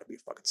 there's got to be a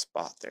fucking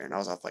spot there. And I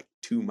was off like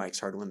 2 Mike's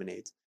Hard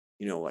Lemonades,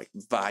 you know, like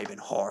vibing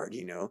hard,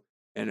 you know.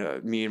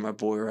 And me and my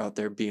boy were out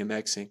there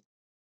BMXing,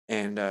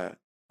 and I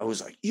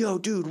was like, yo,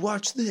 dude,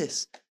 watch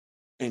this.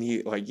 And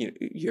he, like, you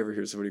ever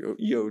hear somebody go,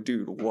 yo,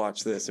 dude,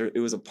 watch this? It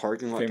was a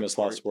parking lot. Famous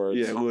last words.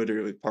 Yeah,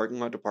 literally, parking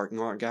lot to parking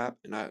lot gap.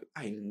 And I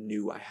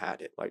knew I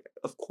had it. Like,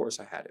 of course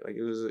I had it. Like,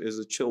 it was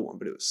a chill one,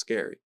 but it was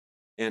scary.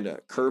 And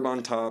curb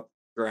on top,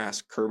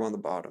 grass, curb on the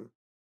bottom.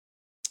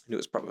 And it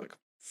was probably like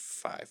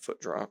a 5-foot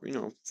drop,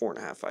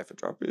 4.5, 5-foot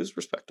drop. It was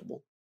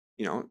respectable.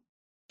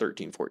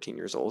 13, 14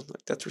 years old.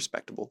 Like, that's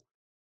respectable.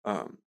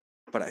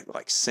 But I,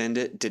 like, send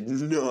it, did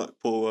not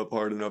pull up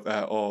hard enough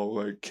at all.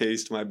 Like,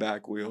 cased my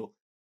back wheel.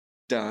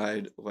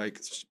 Died, like,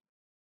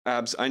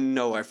 I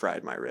know I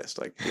fried my wrist.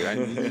 Like, dude, I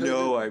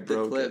know I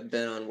broke the clip it.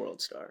 been on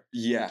World Star.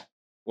 Yeah,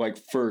 like,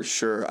 for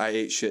sure. I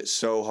ate shit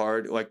so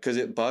hard, like, because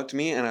it bucked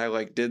me, and I,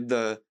 like, did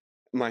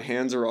my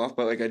hands are off,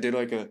 but, like, I did,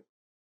 like,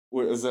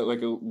 what is that,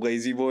 like a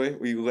lazy boy,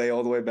 where you lay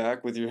all the way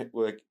back with your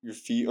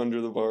feet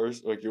under the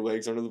bars, like, your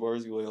legs under the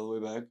bars, you lay all the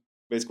way back.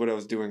 Basically what I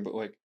was doing, but,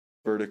 like,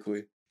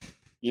 vertically.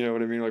 You know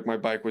what I mean? Like, my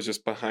bike was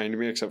just behind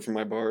me, except for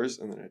my bars,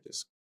 and then I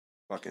just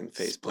fucking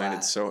face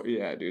planted. So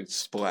yeah, dude,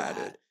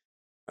 splatted.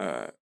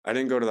 I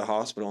didn't go to the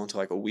hospital until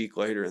like a week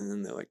later, and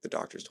then the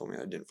doctors told me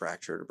I didn't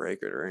fracture it or break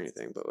it or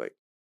anything, but like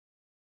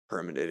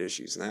permanent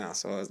issues now.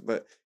 So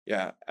but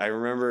yeah, I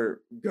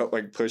remember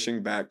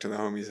pushing back to the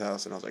homie's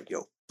house, and I was like,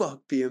 yo,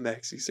 fuck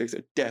BMX, he's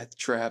a death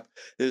trap.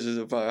 This is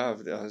I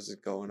was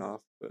just going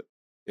off. But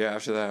yeah,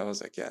 after that I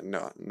was like, yeah,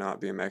 no,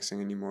 not BMXing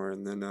anymore.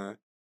 And then I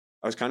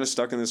was kind of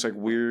stuck in this like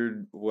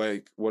weird,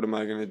 like, what am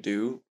I gonna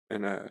do?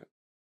 And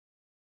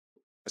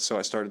so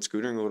I started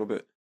scootering a little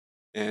bit,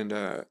 and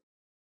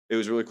it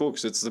was really cool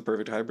because it's the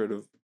perfect hybrid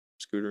of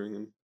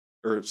scootering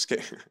or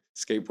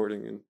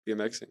skateboarding and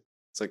BMXing.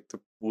 It's like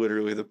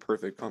literally the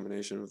perfect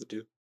combination of the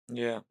two.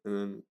 Yeah. And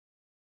then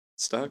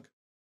stuck.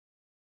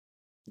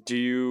 Do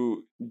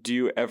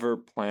you ever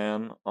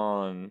plan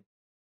on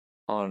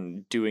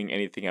doing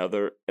anything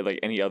other, like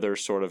any other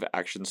sort of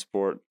action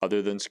sport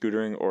other than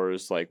scootering, or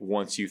is like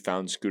once you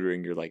found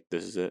scootering you're like,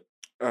 this is it?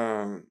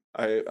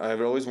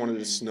 I've always wanted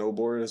to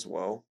snowboard as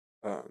well.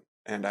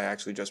 And I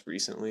actually just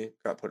recently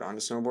got put onto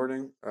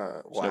snowboarding.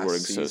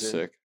 Snowboarding's so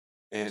sick.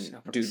 And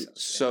dude,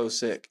 so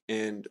sick.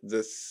 And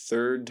the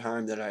third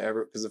time that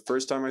because the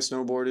first time I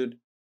snowboarded,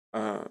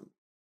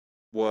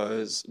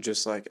 was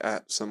just like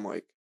at some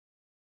like,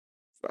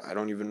 I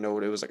don't even know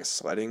what it was, like a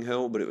sledding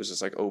hill, but it was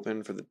just like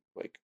open for the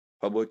like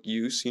public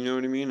use. You know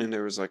what I mean? And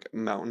there was like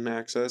mountain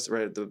access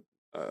right at the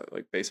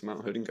like base of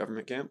Mount Hood in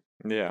government camp.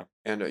 Yeah.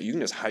 And you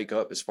can just hike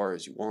up as far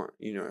as you want,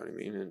 you know what I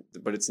mean?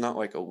 But it's not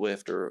like a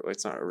lift or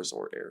it's not a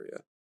resort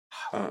area.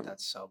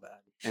 That's so bad.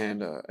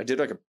 And I did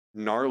like a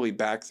gnarly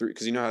back through,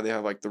 because you know how they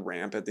have like the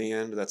ramp at the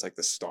end that's like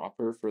the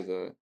stopper for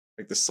the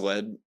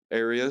sled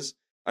areas.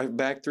 I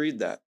back three'd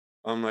that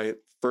on my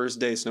first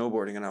day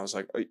snowboarding, and I was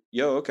like,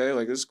 yo, okay,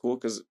 like this is cool,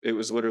 because it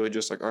was literally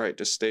just like, all right,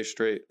 just stay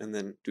straight and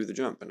then do the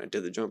jump. And I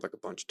did the jump like a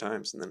bunch of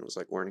times, and then it was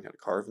like learning how to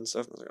carve and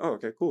stuff. And I was like, oh,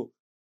 okay, cool.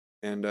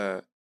 And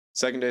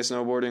second day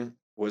snowboarding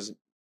was,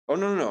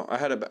 no,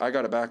 I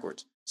got it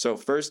backwards. So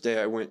first day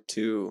I went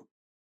to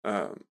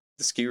the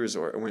ski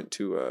resort. I went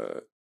to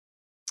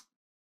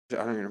I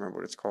don't even remember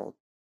what it's called.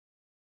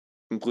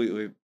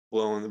 Completely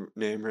blowing the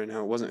name right now.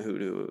 It wasn't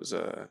Hoodoo. It was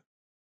I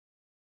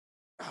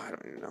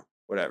don't even know.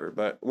 Whatever.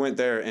 But went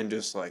there and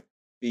just like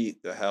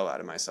beat the hell out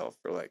of myself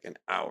for like an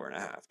hour and a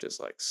half. Just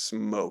like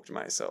smoked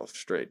myself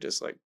straight.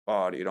 Just like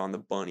bodied on the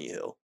bunny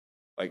hill.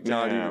 Like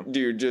not even,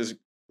 dude, just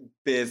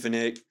biffing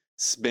it,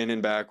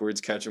 spinning backwards,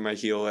 catching my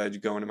heel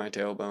edge, going to my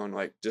tailbone.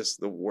 Like just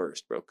the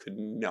worst, bro. Could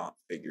not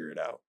figure it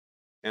out.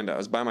 And I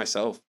was by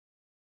myself.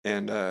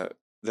 And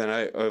then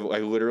I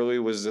literally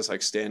was just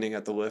like standing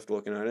at the lift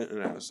looking at it,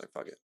 and I was like,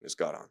 fuck it. Just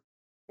got on.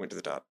 Went to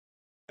the top.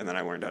 And then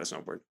I learned how to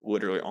snowboard.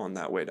 Literally on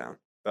that way down.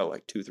 Felt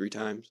like 2-3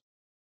 times.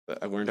 But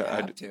I learned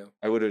I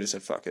literally just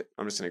said, fuck it.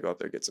 I'm just gonna go up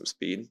there, get some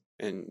speed,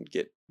 and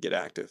get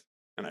active.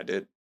 And I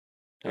did.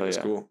 It was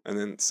cool. And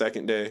then the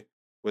second day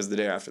was the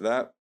day after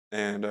that.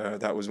 And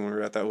that was when we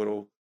were at that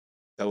little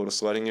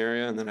sledding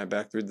area, and then I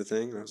back through the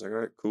thing, and I was like, all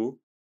right, cool.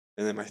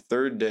 And then my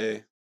third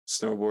day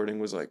snowboarding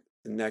was like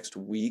the next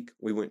week.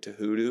 We went to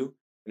Hoodoo,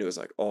 and it was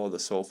like all the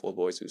Soulful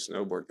boys who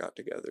snowboard got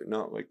together.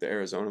 Not like the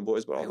Arizona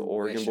boys, but all the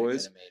Oregon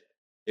boys.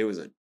 it was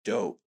a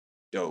dope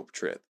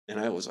trip. And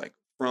I was like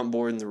front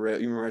board in the rail.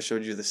 You remember I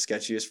showed you the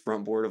sketchiest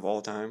front board of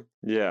all time?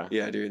 Yeah.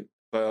 Yeah, dude.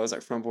 But I was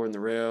like front board in the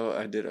rail.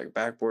 I did like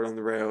backboard on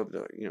the rail.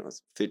 You know,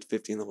 it's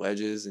 50 in the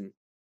ledges, and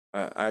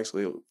I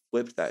actually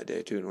flipped that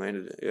day too and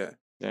landed it. Yeah.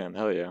 Damn,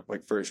 hell yeah.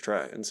 Like first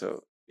try. And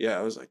so yeah,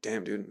 I was like,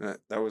 damn, dude.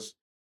 That was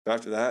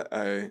after that.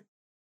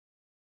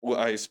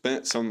 I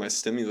spent some of my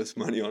stimulus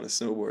money on a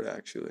snowboard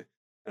actually,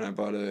 and I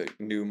bought a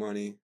new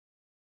money,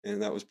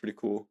 and that was pretty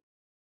cool.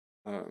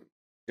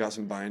 Got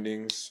some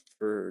bindings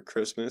for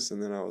Christmas,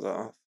 and then I was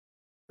off.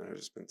 And I've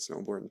just been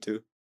snowboarding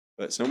too.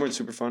 But snowboarding's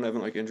super fun. I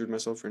haven't like injured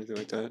myself or anything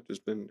like that.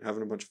 Just been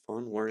having a bunch of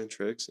fun, learning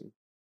tricks, and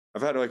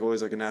I've had like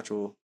always like a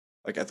natural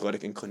like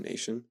athletic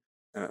inclination.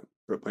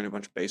 For playing a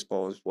bunch of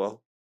baseball as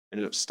well.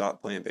 Ended up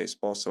stopped playing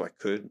baseball so I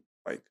could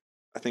like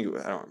I think I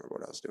don't remember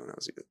what I was doing. I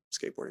was either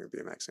skateboarding or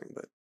BMXing,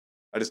 but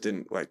I just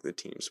didn't like the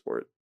team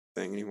sport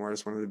thing anymore. I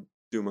just wanted to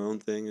do my own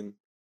thing and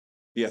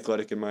be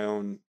athletic in my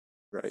own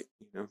right,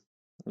 you know.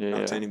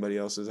 Not to anybody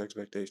else's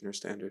expectation or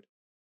standard.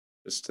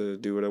 Just to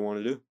do what I want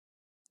to do.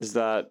 Is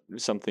that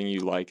something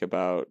you like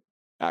about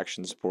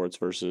action sports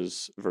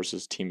versus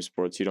team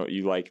sports?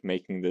 You like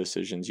making the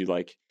decisions. You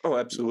like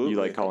absolutely. You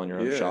like calling your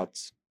own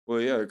shots. Well,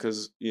 yeah,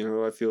 because you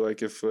know I feel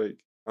like if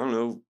like I don't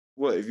know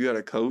what if you had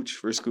a coach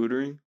for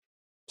scootering.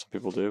 Some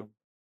people do.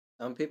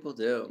 Some people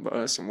do. But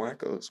that's some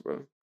wackos,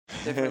 bro.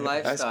 Different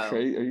lifestyle. That's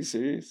crazy. Are you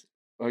serious?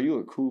 Oh, you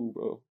look cool,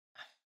 bro.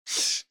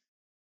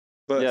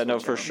 But yeah, no,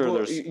 for sure. Well,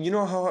 there's you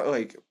know how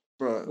like,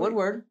 bro.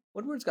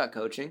 Woodward's got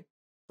coaching.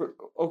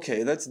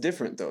 Okay, that's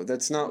different though.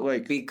 That's not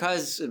like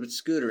because of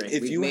scootering.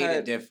 If we made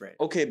it different.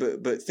 Okay,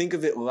 but think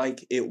of it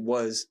like it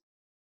was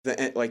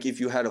like if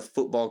you had a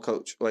football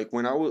coach. Like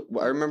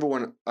I remember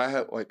when I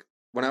had like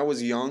when I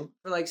was young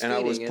and I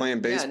was playing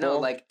baseball. Yeah, no,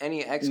 like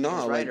any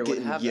ex-rider would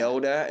have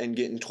yelled at and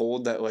getting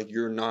told that like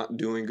you're not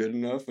doing good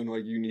enough and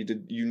like you need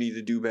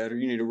to do better.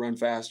 You need to run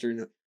faster.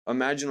 And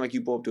imagine like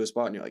you pull up to a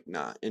spot and you're like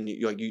nah, and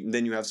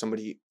then you have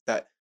somebody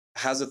that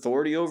has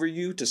authority over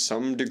you to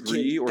some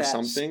degree or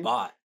something.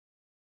 Spot.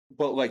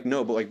 But like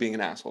being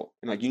an asshole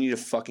and like you need to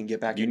fucking get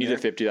back. You need to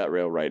 50 that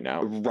rail right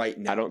now. Right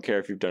now. I don't care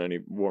if you've done any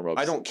warm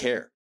ups. I don't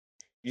care.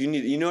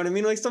 You know what I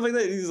mean? Like stuff like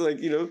that. He's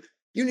like, you know,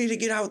 you need to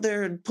get out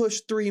there and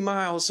push 3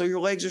 miles so your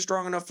legs are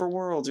strong enough for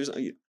worlds. Or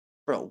something.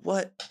 Bro,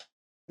 what?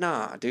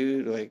 Nah,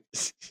 dude. Like,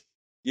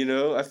 you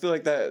know, I feel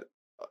like that.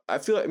 I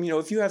feel like, you know,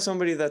 if you have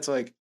somebody that's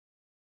like,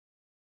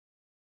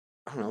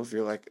 I don't know, if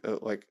you're like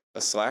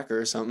a slacker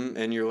or something,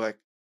 and you're like,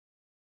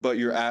 but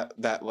you're at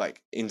that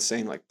like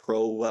insane like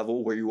pro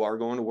level where you are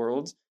going to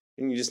worlds,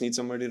 and you just need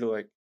somebody to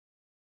like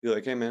be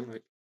like, hey man,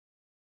 like,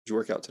 did you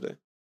work out today?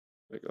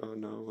 Like, oh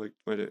no, like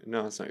my day.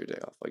 No, it's not your day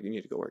off. Like you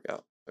need to go work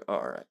out. Like, oh,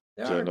 all right.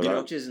 There are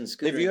coaches and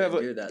scooters that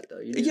do that though.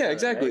 Yeah,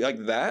 exactly. Right?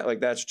 Like that. Like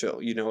that's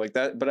chill. You know, like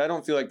that. But I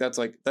don't feel like that's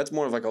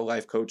more of like a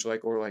life coach,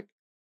 like or like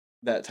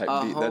that type.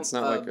 That's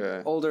not like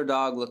a older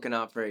dog looking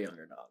out for a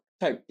younger dog.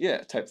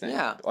 Type thing.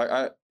 Yeah.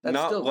 Like that's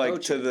not like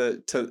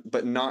coaching.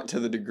 but not to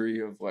the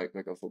degree of like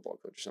a football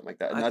coach or something like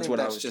that. And that's what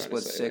I was just trying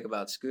what's to say. sick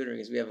about scootering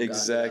is we haven't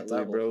exactly, gotten to that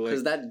level, bro.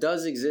 Because that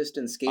does exist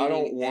in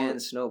skating and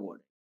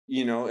snowboarding.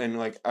 You know, and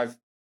like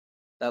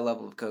that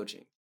level of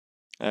coaching.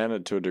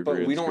 And to a degree,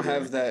 but we don't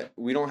have that.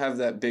 We don't have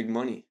that big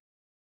money.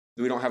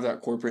 We don't have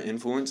that corporate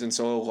influence, and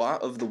so a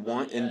lot of the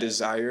want and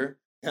desire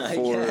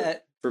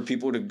for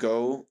people to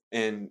go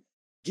and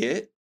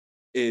get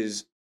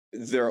is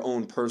their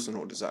own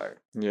personal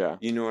desire. Yeah,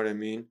 you know what I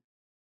mean.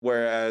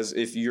 Whereas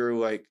if you're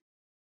like,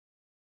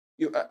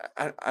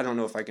 I don't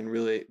know if I can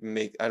really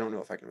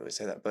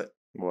say that, but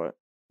what,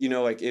 you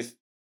know, like if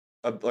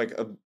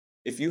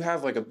you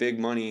have like a big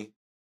money,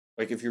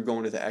 like if you're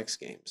going to the X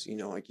Games, you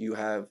know, like you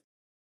have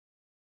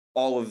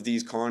all of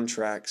these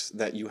contracts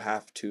that you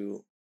have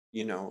to,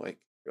 you know, like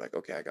you're like,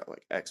 okay, I got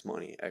like X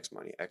money. I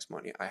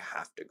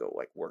have to go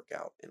like work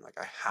out and like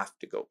I have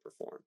to go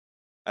perform,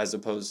 as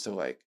opposed to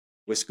like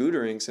with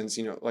scootering, since,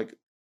 you know, like,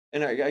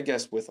 and I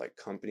guess with like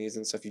companies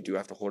and stuff, you do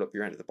have to hold up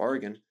your end of the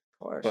bargain.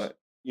 Of course. But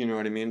you know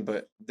what I mean?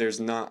 But there's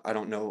not, I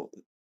don't know,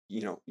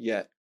 you know,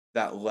 yet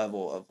that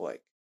level of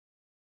like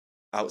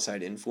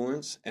outside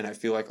influence. And I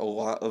feel like a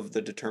lot of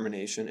the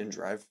determination and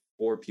drive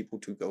for people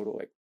to go to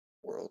like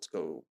worlds,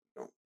 go,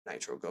 you know,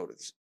 Nitro, go to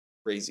these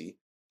crazy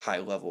high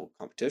level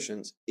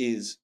competitions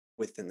is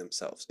within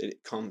themselves.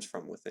 It comes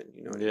from within,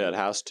 you know what I mean? It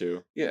has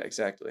to. Yeah,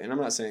 exactly. And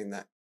I'm not saying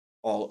that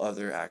all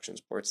other action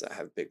sports that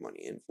have big money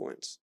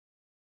influence,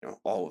 you know,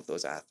 all of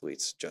those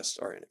athletes just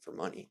are in it for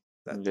money.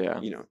 That,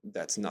 you know,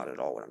 that's not at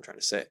all what I'm trying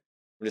to say.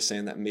 I'm just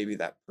saying that maybe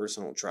that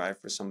personal drive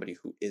for somebody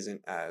who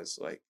isn't as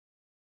like,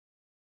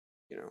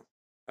 you know,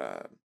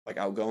 like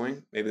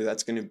outgoing, maybe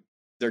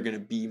they're gonna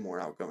be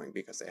more outgoing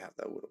because they have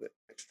that little bit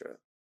extra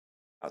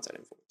outside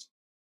influence.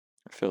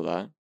 I feel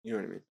that. You know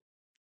what I mean?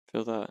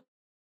 Feel that.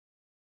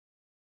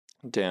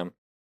 Damn.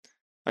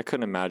 I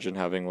couldn't imagine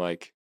having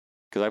like,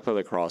 because I played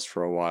lacrosse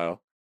for a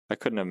while, I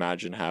couldn't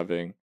imagine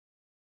having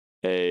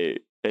a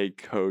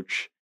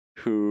coach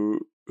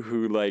who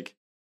like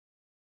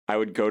I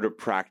would go to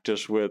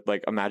practice with.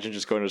 Like, imagine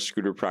just going to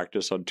scooter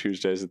practice on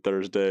Tuesdays and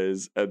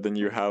Thursdays, and then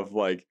you have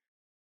like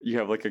you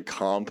have like a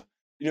comp.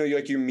 You know,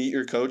 you meet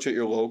your coach at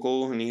your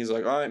local, and he's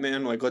like, "All right,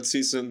 man, like let's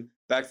see some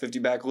back 50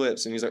 back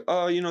lips," and he's like,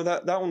 "Oh, you know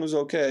that one was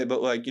okay,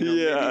 but like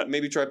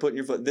maybe try putting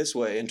your foot this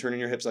way and turning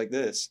your hips like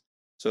this,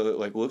 so it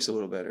like looks a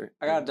little better."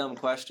 I got a dumb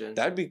question.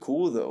 That'd be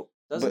cool though.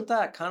 Doesn't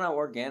that kind of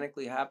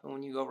organically happen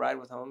when you go ride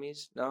with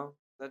homies? No,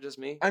 is that just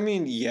me? I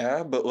mean,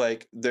 yeah, but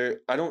like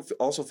I don't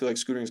also feel like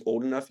scootering's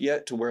old enough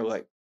yet to where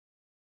like,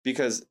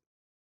 because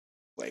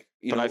like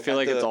but I feel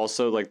like it's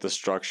also like the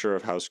structure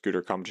of how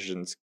scooter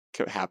competitions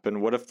could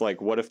happen. What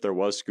if there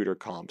was scooter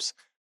comps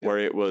where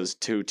it was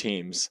 2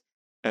 teams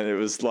and it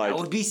was like that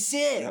would be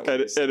sick. And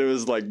it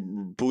was like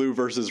blue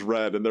versus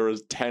red, and there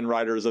was 10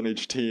 riders on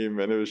each team,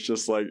 and it was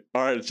just like,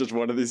 all right, it's just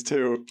one of these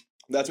 2.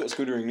 That's what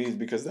scootering needs,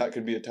 because that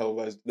could be a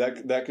televised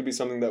that could be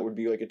something that would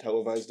be like a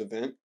televised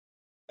event.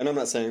 And I'm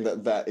not saying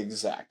that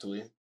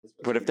exactly.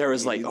 But if there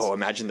was like,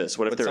 imagine this.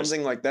 What if there was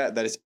something like that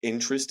is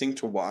interesting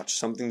to watch,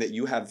 something that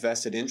you have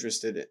vested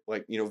interest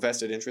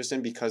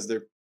in, because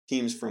they're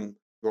teams from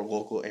your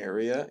local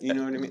area. You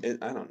know what I mean?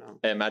 I don't know.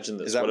 Imagine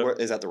this.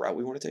 Is that the route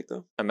we want to take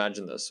though?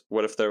 Imagine this.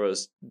 What if there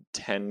was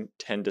 10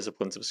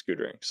 disciplines of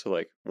scootering? So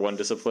like one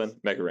discipline,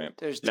 mega ramp.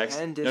 There's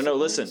 10 disciplines? No,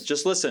 listen.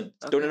 Just listen.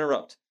 Okay. Don't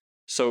interrupt.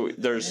 So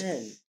there's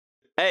 10.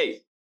 Hey,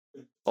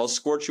 I'll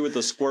squirt you with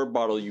the squirt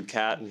bottle, you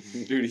cat.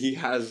 Dude, he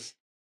has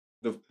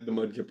the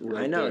mudkip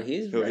right I know, there.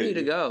 he's He'll ready hit to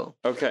you. go.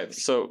 Okay,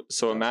 so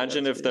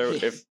imagine if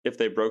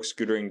they broke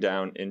scootering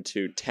down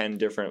into 10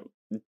 different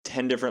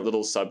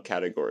little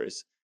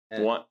subcategories.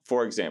 Yeah. One,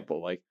 for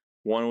example, like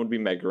one would be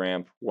mega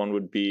ramp, one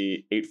would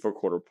be 8-foot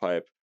quarter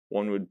pipe,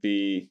 one would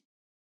be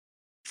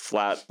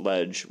flat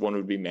ledge, one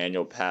would be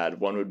manual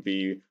pad, one would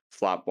be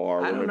flat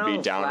bar, one would be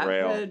down flat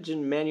rail. ledge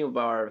and manual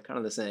bar are kind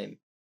of the same.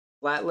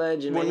 Flat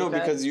ledge and manual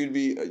pad? Because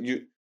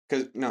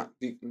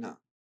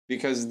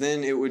because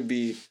then it would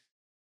be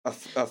a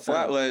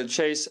flat ledge.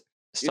 Chase,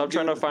 stop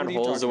trying to find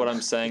holes in what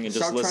I'm saying and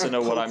just listen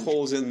to what I'm.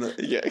 Holes in the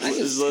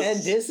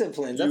 10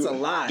 disciplines. That's a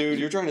lot, dude.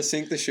 You're trying to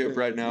sink the ship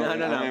right now.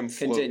 No. I am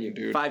floating, Continue.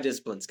 dude. 5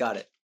 disciplines. Got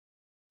it.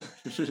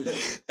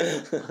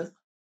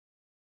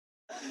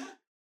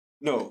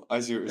 No, I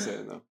see what you're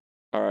saying though.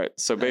 All right,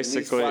 so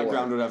basically, flat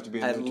ground would have to be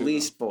in At there too,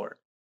 least 4.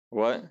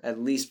 What?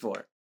 At least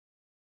 4.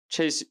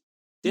 Chase,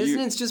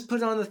 Dissonance just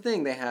put it on the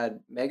thing. They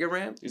had mega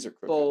ramp, These are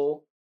crooked.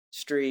 bowl,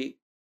 street,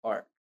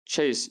 park.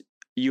 Chase,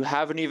 you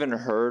haven't even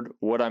heard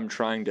what I'm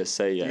trying to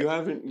say yet. You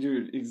haven't,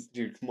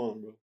 dude. Come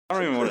on, bro. I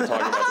don't even want to talk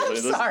about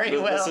this. Sorry,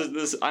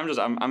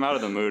 I'm out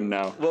of the mood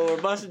now. Well,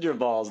 we're busting your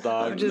balls,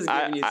 dog. I'm just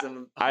giving you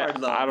some hard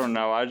love. I don't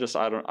know. I don't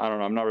know.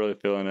 I'm not really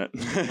feeling it.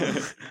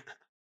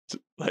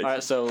 All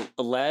right, so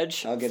a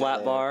ledge, I'll get it flat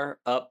later. bar,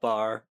 up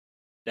bar,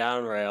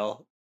 down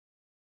rail.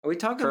 Are we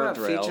talking about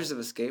Curved rail. features of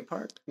a skate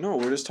park? No,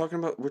 we're talking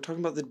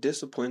about the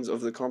disciplines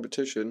of the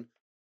competition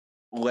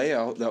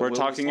layout. That We're Will was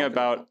talking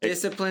about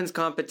Disciplines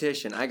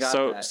competition. I got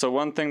that. So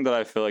one thing that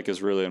I feel like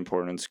is really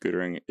important in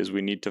scootering is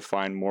we need to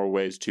find more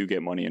ways to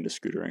get money into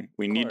scootering.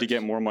 We need to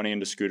get more money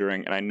into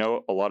scootering, and I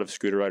know a lot of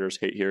scooter riders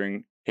hate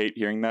hearing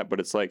that, but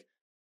it's like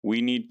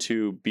we need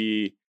to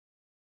be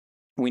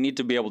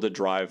able to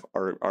drive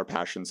our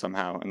passion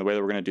somehow, and the way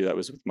that we're going to do that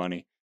is with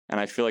money. And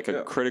I feel like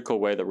a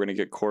critical way that we're going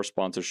to get core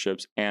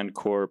sponsorships and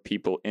core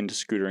people into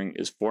scootering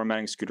is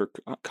formatting scooter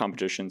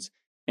competitions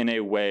in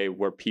a way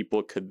where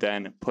people could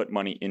then put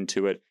money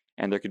into it,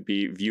 and there could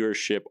be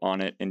viewership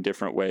on it in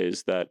different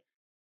ways that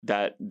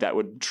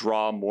would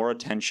draw more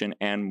attention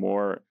and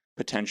more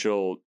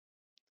potential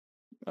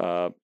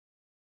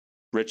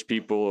rich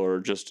people or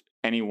just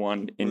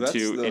anyone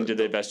into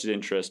the vested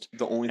interest.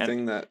 The only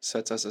thing that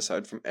sets us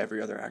aside from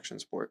every other action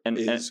sport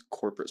is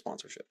corporate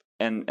sponsorship.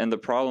 And the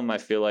problem I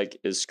feel like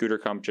is scooter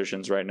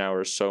competitions right now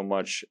are so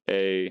much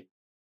a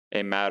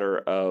matter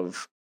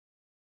of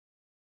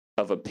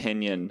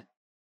opinion,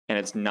 and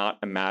it's not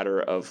a matter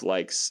of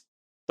like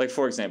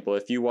for example,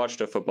 if you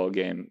watched a football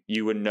game,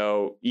 you would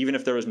know, even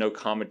if there was no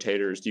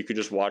commentators, you could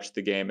just watch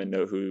the game and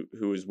know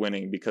who is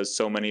winning, because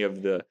so many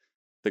of the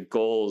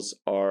goals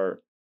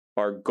are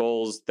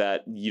goals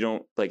that you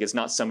don't like. It's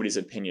not somebody's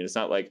opinion. It's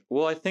not like,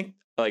 well, I think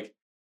like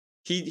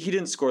he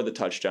didn't score the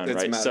touchdown,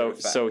 it's right?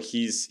 So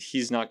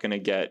he's not going to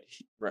get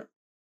right.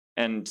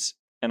 And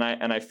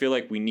I feel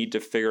like we need to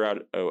figure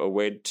out a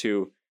way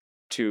to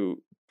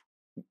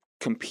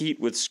compete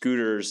with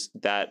scooters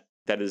that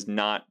is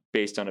not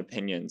based on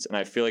opinions. And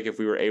I feel like if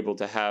we were able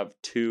to have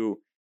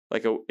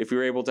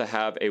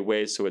a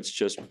way so it's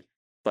just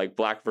like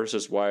black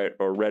versus white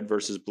or red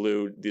versus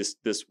blue,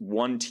 this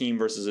one team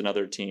versus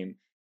another team.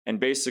 And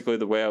basically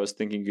the way I was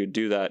thinking you could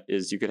do that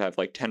is you could have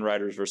like 10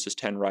 riders versus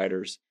 10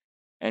 riders,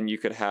 and you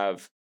could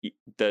have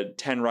the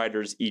 10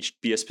 riders each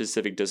be a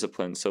specific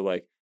discipline. So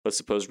like, let's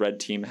suppose red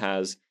team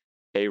has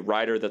a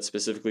rider that's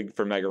specifically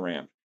for mega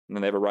ramp, and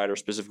then they have a rider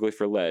specifically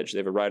for ledge. They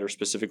have a rider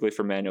specifically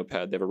for manual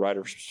pad. They have a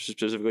rider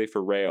specifically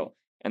for rail.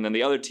 And then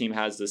the other team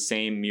has the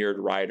same mirrored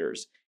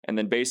riders. And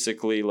then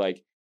basically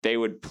like they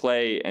would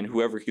play, and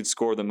whoever could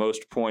score the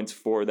most points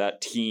for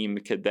that team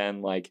could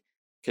then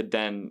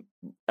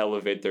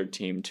elevate their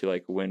team to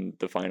like win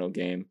the final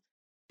game.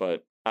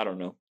 But I don't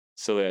know.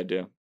 Silly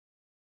idea.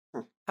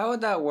 How How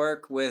would that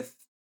work with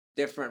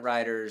different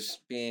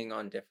riders being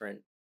on different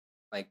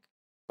like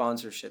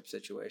sponsorship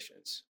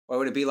situations? Or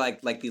would it be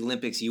like the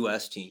Olympics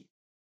US team?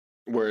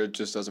 Where it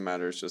just doesn't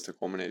matter. It's just a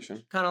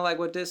culmination. Kind of like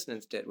what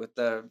Distance did with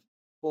the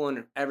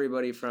pulling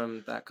everybody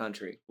from that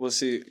country. Well,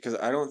 see, because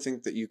I don't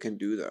think that you can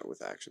do that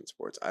with action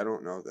sports. I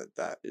don't know that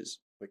that is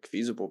like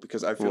feasible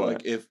because I feel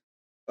like if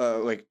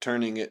like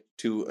turning it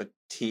to a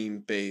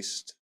team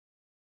based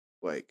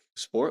like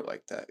sport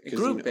like that,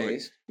 Group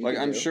based, like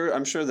I'm sure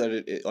that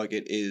it like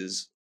it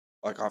is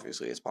like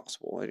obviously it's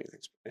possible.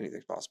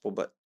 Anything's possible,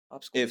 but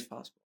if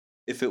possible.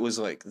 If it was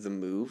like the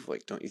move,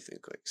 like don't you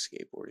think like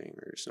skateboarding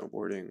or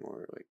snowboarding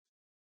or like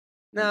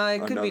no,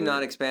 it could be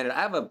not expanded.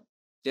 I have a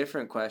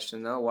different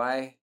question though.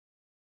 Why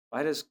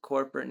does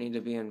corporate need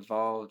to be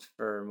involved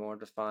for more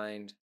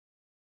defined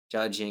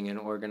judging and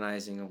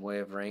organizing a way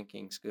of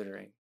ranking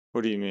scootering?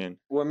 What do you mean?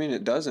 Well, I mean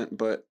it doesn't,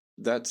 but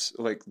that's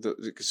like the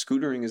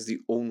scootering is the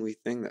only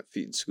thing that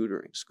feeds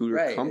scootering.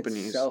 Scooter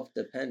companies it's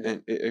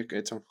self-dependent, and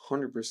it's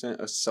 100%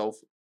 a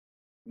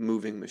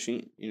self-moving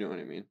machine. You know what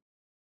I mean?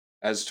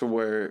 As to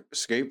where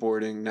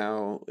skateboarding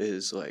now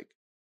is like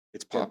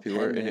it's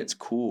popular and it's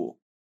cool,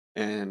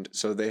 and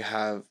so they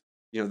have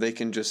they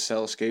can just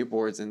sell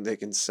skateboards and they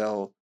can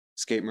sell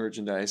skate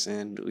merchandise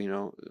and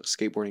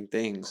skateboarding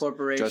things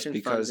corporation just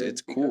because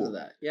it's cool. Because of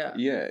that.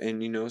 Yeah,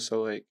 and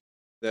so like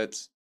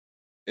that's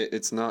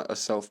it's not a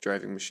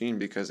self-driving machine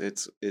because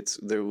it's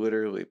they're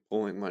literally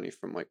pulling money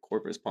from like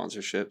corporate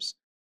sponsorships,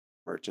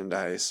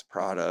 merchandise,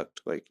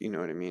 product, like you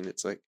know what I mean?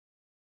 It's like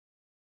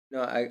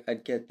no, I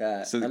get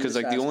that. so because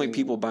like the only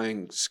people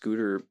buying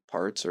scooter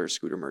parts or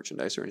scooter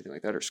merchandise or anything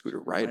like that are scooter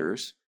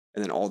riders,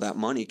 and then all that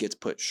money gets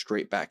put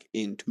straight back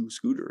into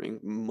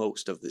scootering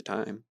most of the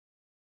time.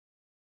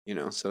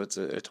 So it's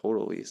a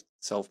totally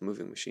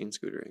self-moving machine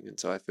scootering, and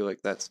so I feel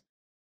like that's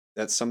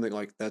something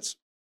like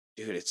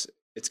dude,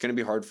 it's gonna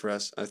be hard for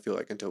us. I feel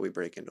like until we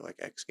break into like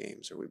X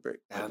Games or we break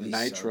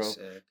Nitro. So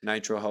sick.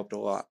 Nitro helped a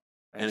lot.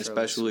 And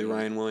especially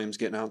Ryan Williams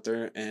getting out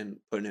there and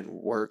putting in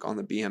work on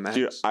the BMX.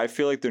 Dude, I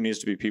feel like there needs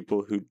to be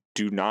people who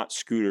do not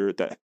scooter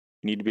that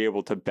need to be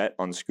able to bet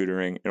on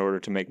scootering in order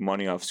to make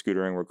money off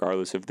scootering,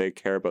 regardless if they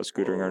care about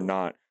scootering or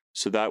not.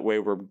 So that way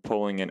we're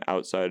pulling in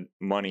outside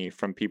money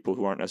from people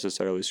who aren't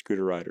necessarily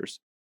scooter riders.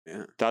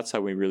 Yeah. That's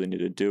how we really need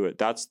to do it.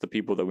 That's the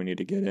people that we need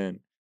to get in.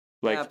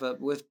 Like, yeah,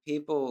 but with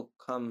people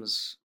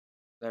comes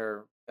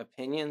their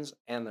opinions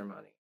and their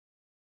money.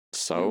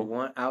 So you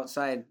want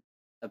outside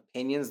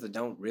opinions that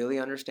don't really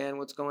understand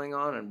what's going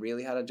on and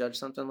really how to judge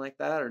something like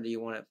that, or do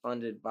you want it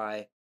funded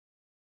by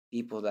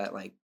people that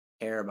like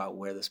care about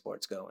where the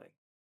sport's going,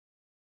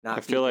 not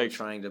I feel like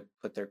trying to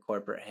put their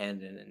corporate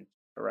hand in and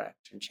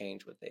correct and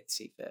change what they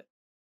see fit?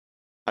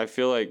 I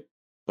feel like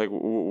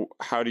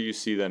how do you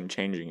see them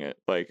changing it?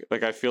 Like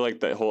I feel like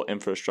the whole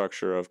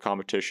infrastructure of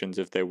competitions,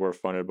 if they were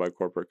funded by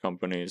corporate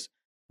companies,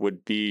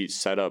 would be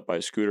set up by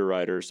scooter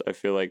riders. I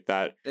feel like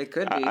that it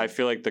could be. I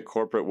feel like the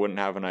corporate wouldn't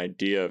have an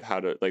idea of how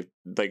to like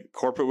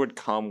corporate would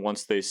come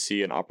once they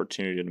see an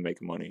opportunity to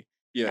make money.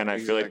 Yeah, and I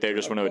feel like they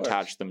just want to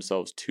attach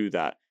themselves to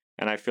that.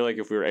 And I feel like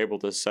if we were able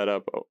to set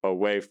up a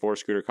way for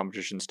scooter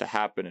competitions to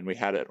happen and we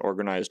had an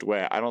organized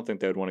way, I don't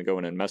think they would want to go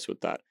in and mess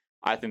with that.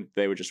 I think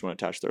they would just want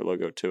to attach their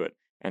logo to it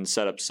and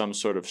set up some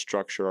sort of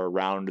structure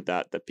around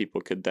that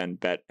people could then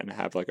bet and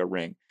have like a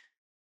ring.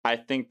 I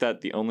think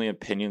that the only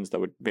opinions that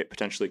would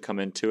potentially come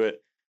into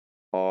it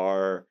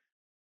are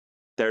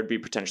there'd be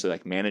potentially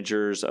like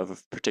managers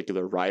of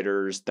particular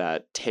riders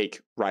that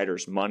take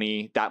riders'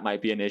 money. That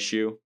might be an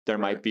issue. There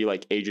might be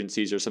like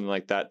agencies or something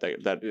like that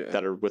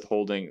are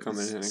withholding,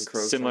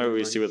 similar to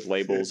we see with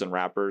labels and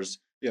rappers.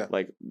 Yeah,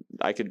 like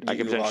I could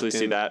potentially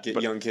see that. Get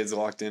young kids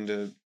locked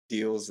into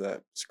deals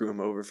that screw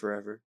them over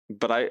forever.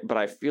 But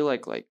I feel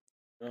like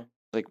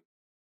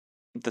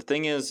the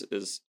thing is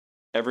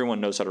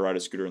everyone knows how to ride a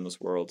scooter in this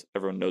world.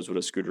 Everyone knows what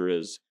a scooter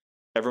is.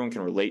 Everyone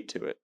can relate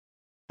to it.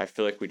 I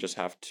feel like we just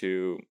have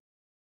to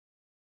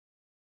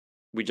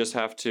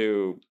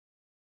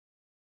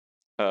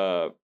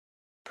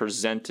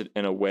present it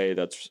in a way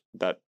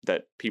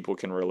that people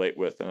can relate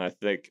with, and I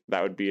think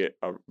that would be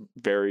a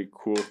very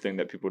cool thing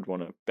that people would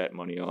want to bet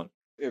money on.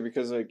 Yeah,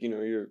 because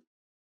your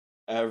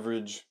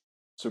average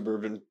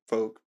suburban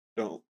folk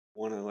don't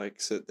want to like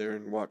sit there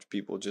and watch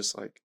people just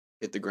like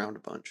hit the ground a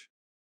bunch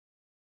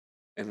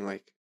and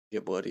like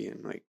get bloody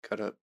and like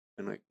cut up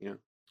and like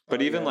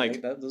But even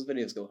those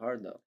videos go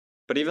hard though.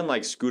 But even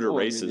like scooter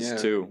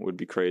races too would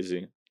be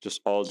crazy.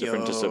 Just all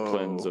different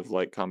disciplines of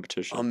like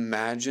competition.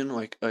 Imagine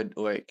like a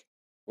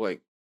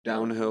like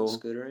downhill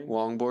scootering,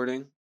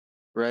 longboarding,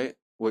 right?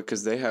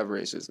 Because they have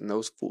races and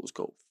those fools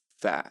go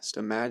fast.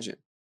 Imagine,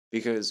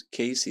 because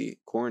Casey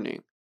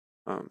Corning,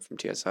 from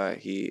TSI,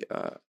 he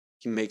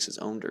makes his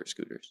own dirt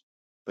scooters,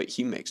 but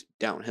he makes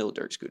downhill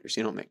dirt scooters.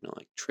 He don't make no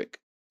like trick.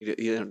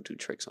 He don't do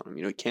tricks on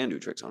them. He can do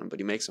tricks on them, but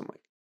he makes them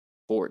like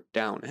for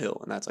downhill,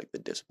 and that's like the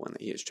discipline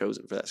that he has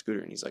chosen for that scooter.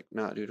 And he's like,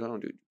 nah, dude, I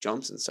don't do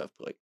jumps and stuff,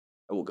 but like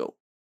I will go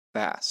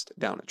fast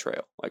down a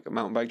trail, like a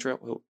mountain bike trail.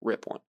 He'll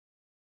rip one.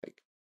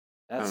 Like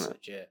that's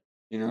legit.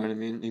 You know what I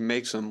mean? He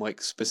makes them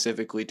like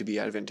specifically to be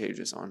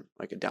advantageous on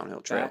like a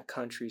downhill trail.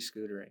 Backcountry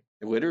scootering.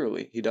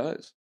 Literally, he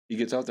does. He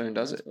gets out there and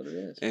does That's it. what it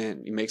is.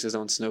 And he makes his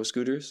own snow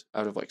scooters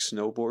out of like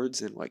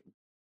snowboards and like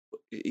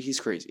he's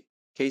crazy.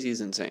 Casey is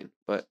insane.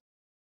 But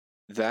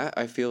that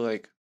I feel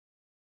like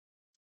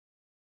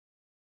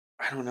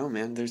I don't know,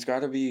 man. There's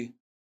got to be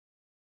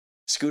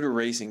scooter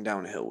racing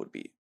downhill would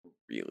be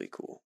really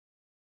cool.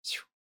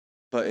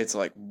 But it's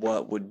like,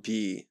 what would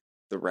be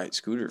the right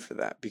scooter for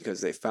that?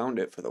 Because they found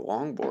it for the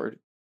longboard.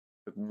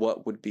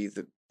 What would be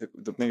the I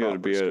think it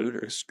would be scooter?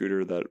 a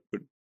scooter that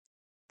would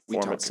We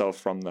form talking- itself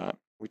from that.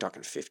 We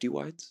talking 50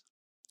 wides?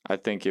 I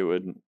think it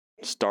would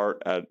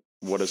start at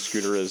what a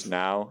scooter is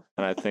now,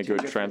 and I think it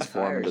would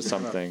transform into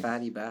something.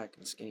 Fatty back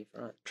and skinny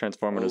front.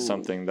 Transform into Oh,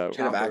 something that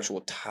Should have Chopper.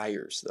 actual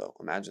tires though.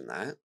 Imagine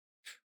that.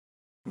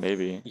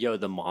 maybe. Yo,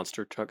 the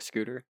monster truck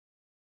scooter.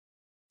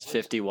 It's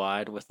 50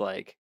 wide with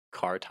like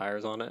car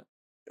tires on it.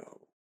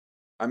 Yo.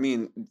 I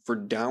mean, for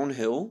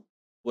downhill,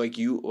 like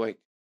I have no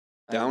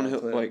downhill,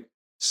 clue. like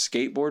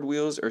skateboard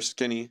wheels are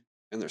skinny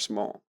and they're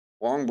small.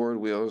 Longboard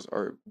wheels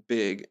are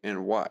big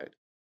and wide.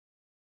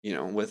 You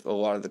know, with a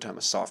lot of the time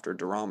a softer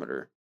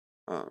durometer.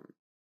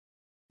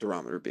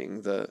 Durometer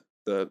being the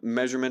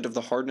measurement of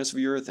the hardness of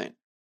urethane.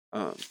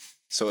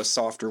 So a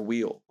softer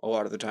wheel. A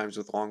lot of the times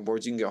with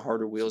longboards, you can get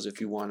harder wheels if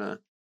you want to,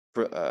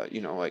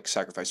 like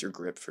sacrifice your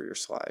grip for your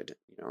slide.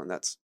 You know, and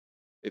that's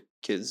if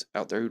kids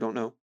out there who don't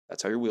know,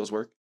 that's how your wheels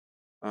work.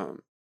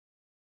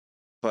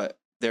 But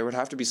there would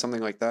have to be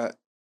something like that.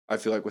 I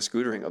feel like with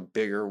scootering, a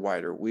bigger,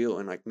 wider wheel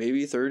and like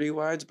maybe 30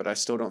 wides, but I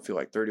still don't feel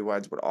like 30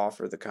 wides would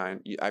offer the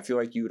kind. I feel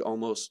like you would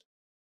almost,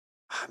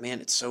 man,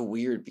 it's so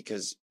weird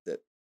because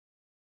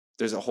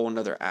there's a whole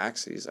nother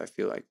axis. I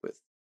feel like with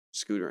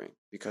scootering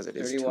because it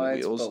is 30 two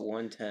wides, wheels. but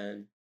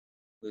 110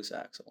 loose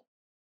axle.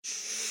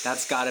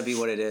 That's got to be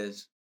what it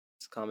is.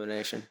 It's a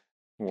combination.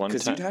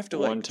 110, you'd have to,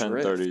 like, 110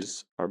 drift.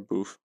 30s are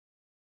boof.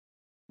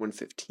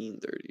 115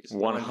 30s.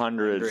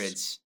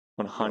 100s.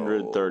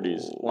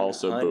 130s Yo.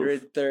 also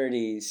boof.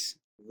 130s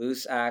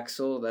loose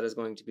axle. That is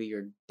going to be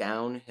your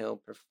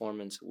downhill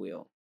performance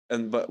wheel.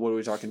 But what are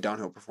we talking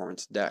downhill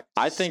performance deck?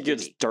 I think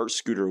it's Skinny. dirt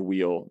scooter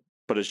wheel,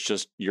 but it's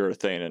just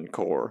urethane and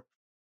core.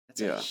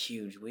 That's Yeah. a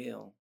huge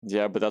wheel.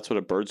 Yeah, but that's what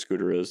a bird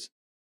scooter is.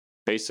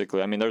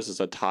 Basically, I mean, theirs is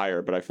a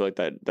tire, but I feel like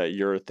that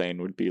urethane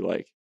would be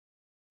like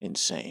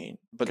insane.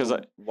 But Because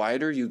the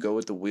wider you go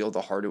with the wheel,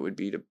 the harder it would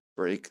be to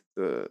break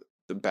the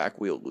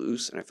back wheel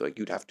loose, and I feel like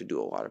you'd have to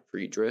do a lot of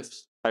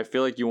pre-drifts. I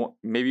feel like you want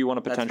a That's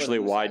what potentially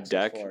loose wide axle's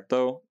deck for.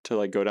 though to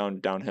like go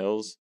down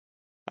hills.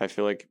 I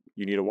feel like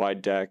you need a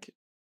wide deck,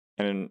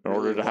 and in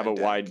order Really to have a wide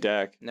deck. wide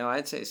deck, No,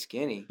 I'd say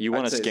skinny. you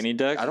want I'd a say skinny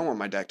deck. I don't want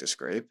my deck to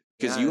scrape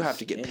because Yeah, you have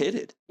to get skinny.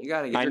 pitted. You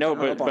got to get I you're know,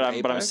 coming but up on I'm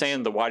Apex?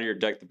 saying the wider your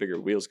deck, the bigger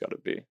your wheels got to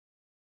be.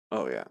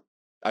 Oh yeah,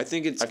 I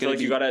think it's I feel gonna like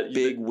be you gotta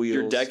big wheels.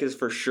 Your deck is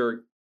for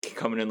sure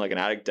coming in like an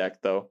attic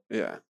deck, though.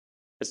 Yeah,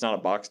 It's not a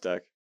box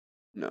deck.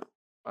 no.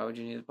 Why would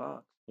you need a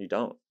box? You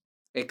don't.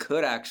 It'd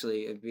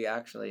be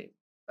actually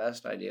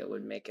best idea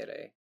would make it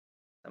a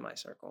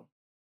semicircle.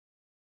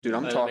 Dude,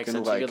 I'm That makes talking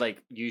sense. like, You could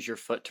like use your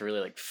foot to really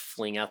like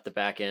fling out the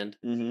back end.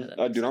 Mhm. that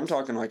makes dude, I'm sense.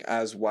 talking like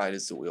as wide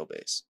as the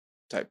wheelbase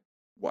type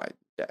wide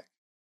deck,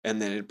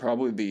 and then it'd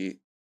probably be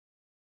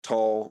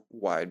tall,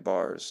 wide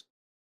bars.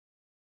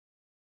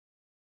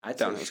 I'd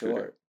say Downhill scooter.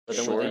 short. But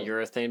then Short. would the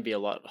urethane be a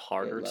lot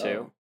harder low.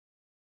 too?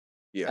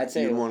 Yeah, I'd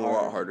say you'd want a lot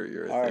hard. harder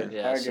urethane. Hard,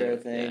 Yeah, hard so,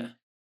 urethane. yeah.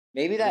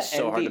 Maybe It'd be that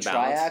so hard NV to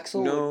balance.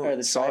 triaxle No, or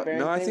the tri-bearing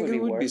no, I thing think would it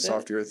would be worth it.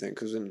 soft urethane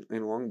because in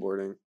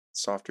longboarding,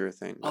 soft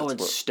urethane. Oh, that's and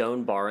what-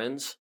 stone bar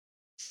ends.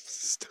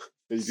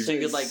 You So could you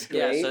could like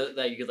Scrape, so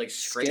that you could like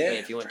scrape skip. it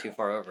if you went too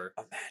far over.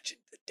 imagine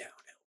the downhill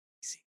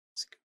racing.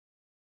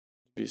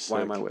 Be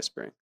Why am I sick.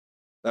 whispering?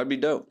 That'd be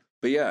dope.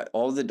 But yeah,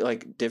 all the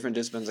like different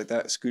disciplines like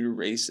that, scooter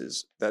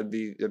races, that'd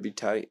be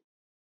tight.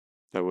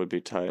 That would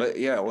be tight. But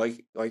yeah,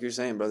 like you're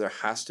saying, bro, there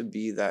has to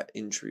be that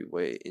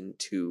entryway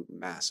into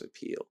mass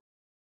appeal.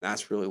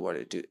 That's really what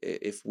it do.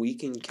 If we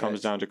can catch,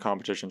 Comes down to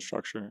competition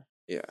structure.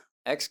 yeah,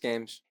 X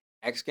Games.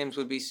 X Games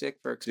would be sick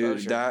for dude,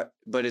 exposure.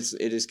 but it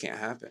just can't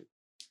happen.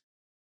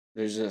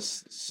 There's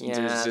just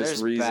yeah,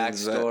 there's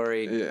reasons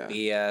backstory that,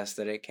 BS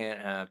that it can't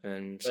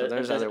happen. So But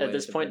there's at, other ways. at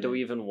this to point, put do it we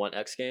in. even want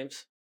X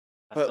Games?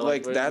 I But feel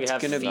like we that's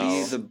have gonna be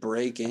feats. the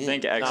break in. I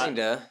think X.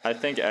 Kinda. I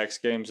think X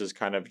Games is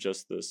kind of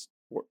just this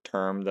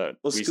term that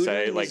Well, we say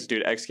scootering like, is-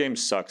 dude, X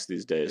Games sucks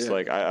these days. Yeah.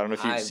 Like, I don't know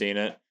if you've I- seen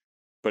it,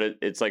 but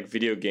it's like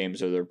video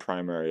games are their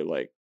primary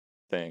like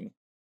thing.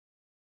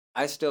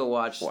 I still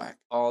watch Whack.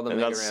 all the And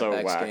Mega that's Ramp so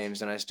X whack.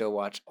 Games, and I still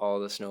watch all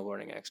the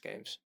snowboarding X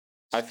Games.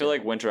 I feel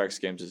like Winter X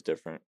Games is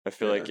different. I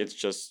feel like Yeah. it's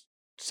just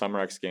Summer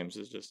X Games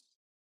is just.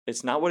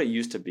 It's not what it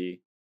used to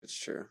be. It's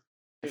true.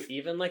 Dude,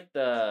 even like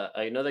the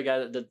you know the guy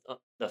that did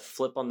the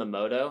flip on the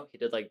moto, he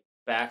did like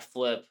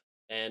backflip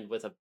and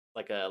with a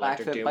like a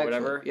electric Backflip, doom bike or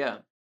whatever. flip, yeah.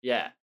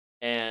 Yeah.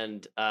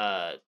 And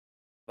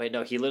wait,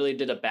 no, he literally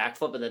did a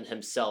backflip and then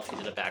himself he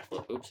did a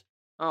backflip. Oops.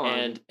 Oh,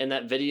 And in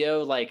that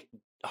video, like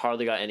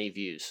hardly got any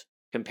views.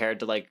 compared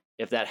to like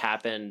if that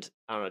happened,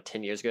 I don't know,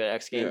 10 years ago at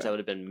X Games, Yeah. that would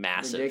have been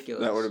massive.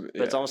 Ridiculous. That would have been.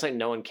 But it's almost like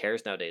no one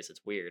cares nowadays.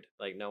 It's weird.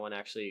 Like no one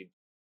actually,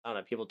 I don't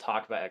know. People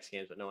talk about X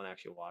Games, but no one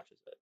actually watches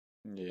it.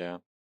 Yeah.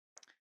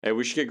 Hey,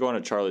 we should get going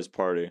to Charlie's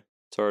party.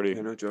 It's already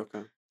Yeah, no joke. Huh?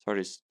 it's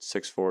already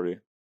 6:40.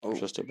 Oh,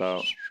 Just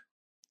about.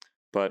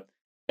 But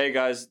hey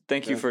guys,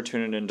 thank you Yeah. for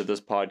tuning into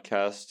this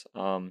podcast.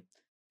 It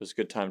was a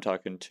good time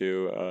talking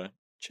to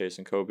Chase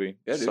and Kobe.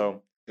 Yeah, dude.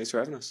 So thanks for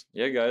having us.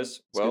 yeah, guys.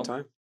 It's a Well, good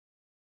time.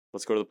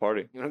 let's go to the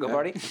party. You want to go Yeah,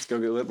 party? Let's go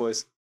get lit,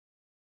 boys.